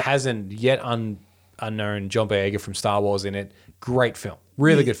 Yeah. Hasn't yet unknown John Boyega from Star Wars in it. Great film.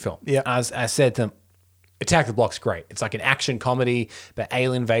 Really good film. Yeah. As I said to them, Attack the Block's great. It's like an action comedy, but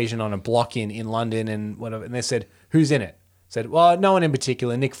alien invasion on a block in London and whatever. And they said, who's in it? Said, well, no one in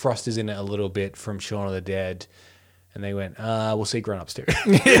particular. Nick Frost is in it a little bit from Shaun of the Dead. And they went, we'll see Grown Ups 2.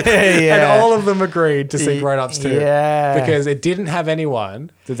 And all of them agreed to see Grown Ups 2. Yeah. Because it didn't have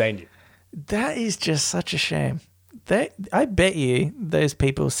anyone that they knew. That is just such a shame. I bet you those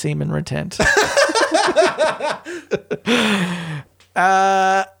people semen retent.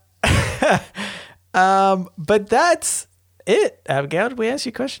 But that's it. Abigail, did we answer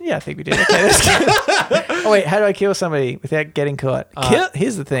your question? Yeah, I think we did. Okay, that's good. Oh wait, how do I kill somebody without getting caught?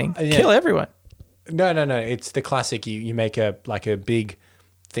 Here's the thing. yeah. Kill everyone. No. It's the classic. You make a big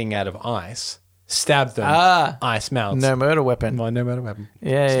thing out of ice, stab them, ice melts. No murder weapon. No matter what.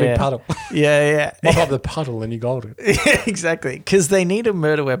 Yeah, Just a big puddle. Yeah. Mop up the puddle and you golden. Yeah, exactly. Because they need a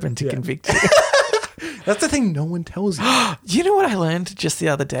murder weapon to convict you. That's the thing no one tells you. You know what I learned just the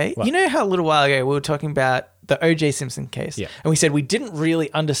other day? What? You know how a little while ago we were talking about the O.J. Simpson case? Yeah. And we said we didn't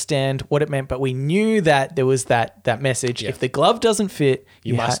really understand what it meant, but we knew that there was that message. Yeah. If the glove doesn't fit,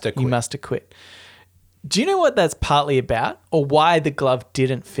 You must acquit. You must acquit. Do you know what that's partly about or why the glove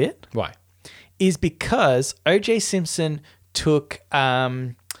didn't fit? Why? Is because O.J. Simpson took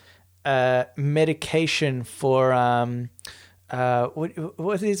medication for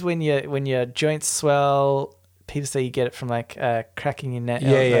what is when your joints swell. People say you get it from like cracking your neck.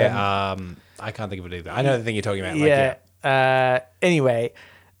 Yeah. I can't think of it either. I know the thing you're talking about. Anyway,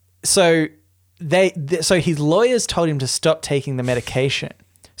 so so his lawyers told him to stop taking the medication.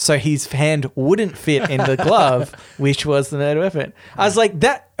 So his hand wouldn't fit in the glove, which was the murder weapon. I was like,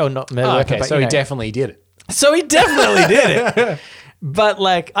 that... Oh, not murder weapon, Okay, but, so you he know. definitely did it. So he definitely did it. But,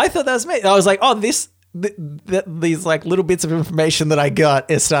 like, I thought that was me. I was like, oh, these, like, little bits of information that I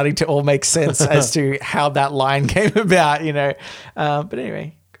got is starting to all make sense as to how that line came about, you know. But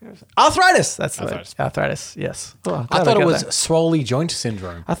anyway... Arthritis. That's the word. Arthritis, yes. Oh, I thought it was that. Swoley joint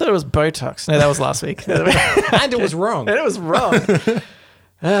syndrome. I thought it was Botox. No, that was last week. And it was wrong. And it was wrong.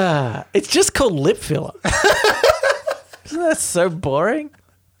 It's just called lip filler. Isn't that so boring?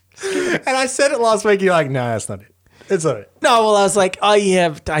 And I said it last week. You're like, no, that's not it. It's not it. No, well, I was like, oh,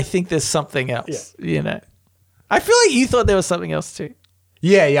 yeah, I think there's something else, you know. I feel like you thought there was something else too.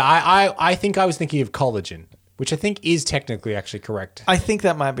 Yeah. I think I was thinking of collagen, which I think is technically actually correct. I think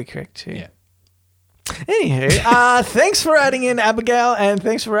that might be correct too. Yeah. Anywho, thanks for writing in, Abigail, and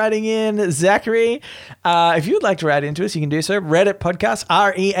thanks for writing in, Zachary. If you would like to write into us, you can do so. Reddit podcast,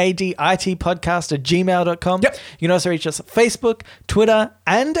 READIT podcast @gmail.com. Yep. You can also reach us on Facebook, Twitter,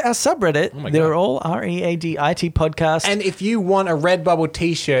 and our subreddit. They're all READIT podcast. And if you want a Redbubble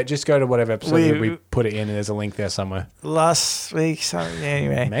t-shirt, just go to whatever episode we put it in, and there's a link there somewhere. Last week,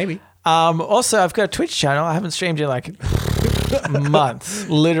 anyway. Maybe. Also, I've got a Twitch channel. I haven't streamed in like months,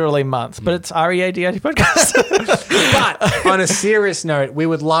 literally months, but it's READIT podcast. But on a serious note, we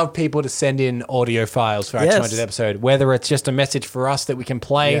would love people to send in audio files for our 200th episode, whether it's just a message for us that we can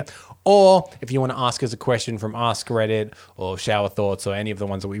play, or if you want to ask us a question from Ask Reddit or Shower Thoughts or any of the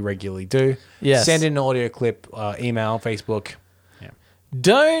ones that we regularly do, send in an audio clip, email, Facebook. Yeah.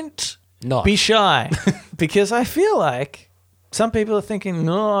 Don't be shy, because I feel like some people are thinking,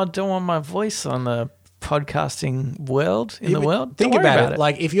 no, I don't want my voice on the podcasting world world. Think about it.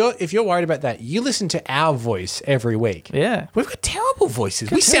 Like if you're worried about that, you listen to our voice every week. Yeah, we've got terrible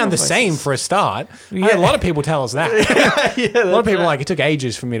voices. We sound the same for a start. Yeah. A lot of people tell us that. A lot of people are like, it took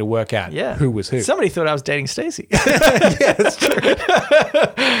ages for me to work out who was who. Somebody thought I was dating Stacey. Yeah, that's true.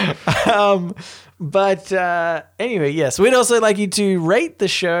 But anyway, yes, we'd also like you to rate the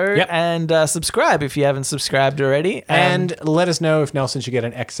show and subscribe if you haven't subscribed already. And let us know if Nelson should get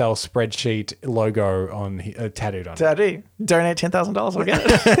an Excel spreadsheet logo on tattooed on it. Donate $10,000, we'll get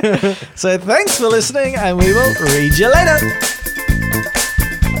it. So thanks for listening, and we will read you later.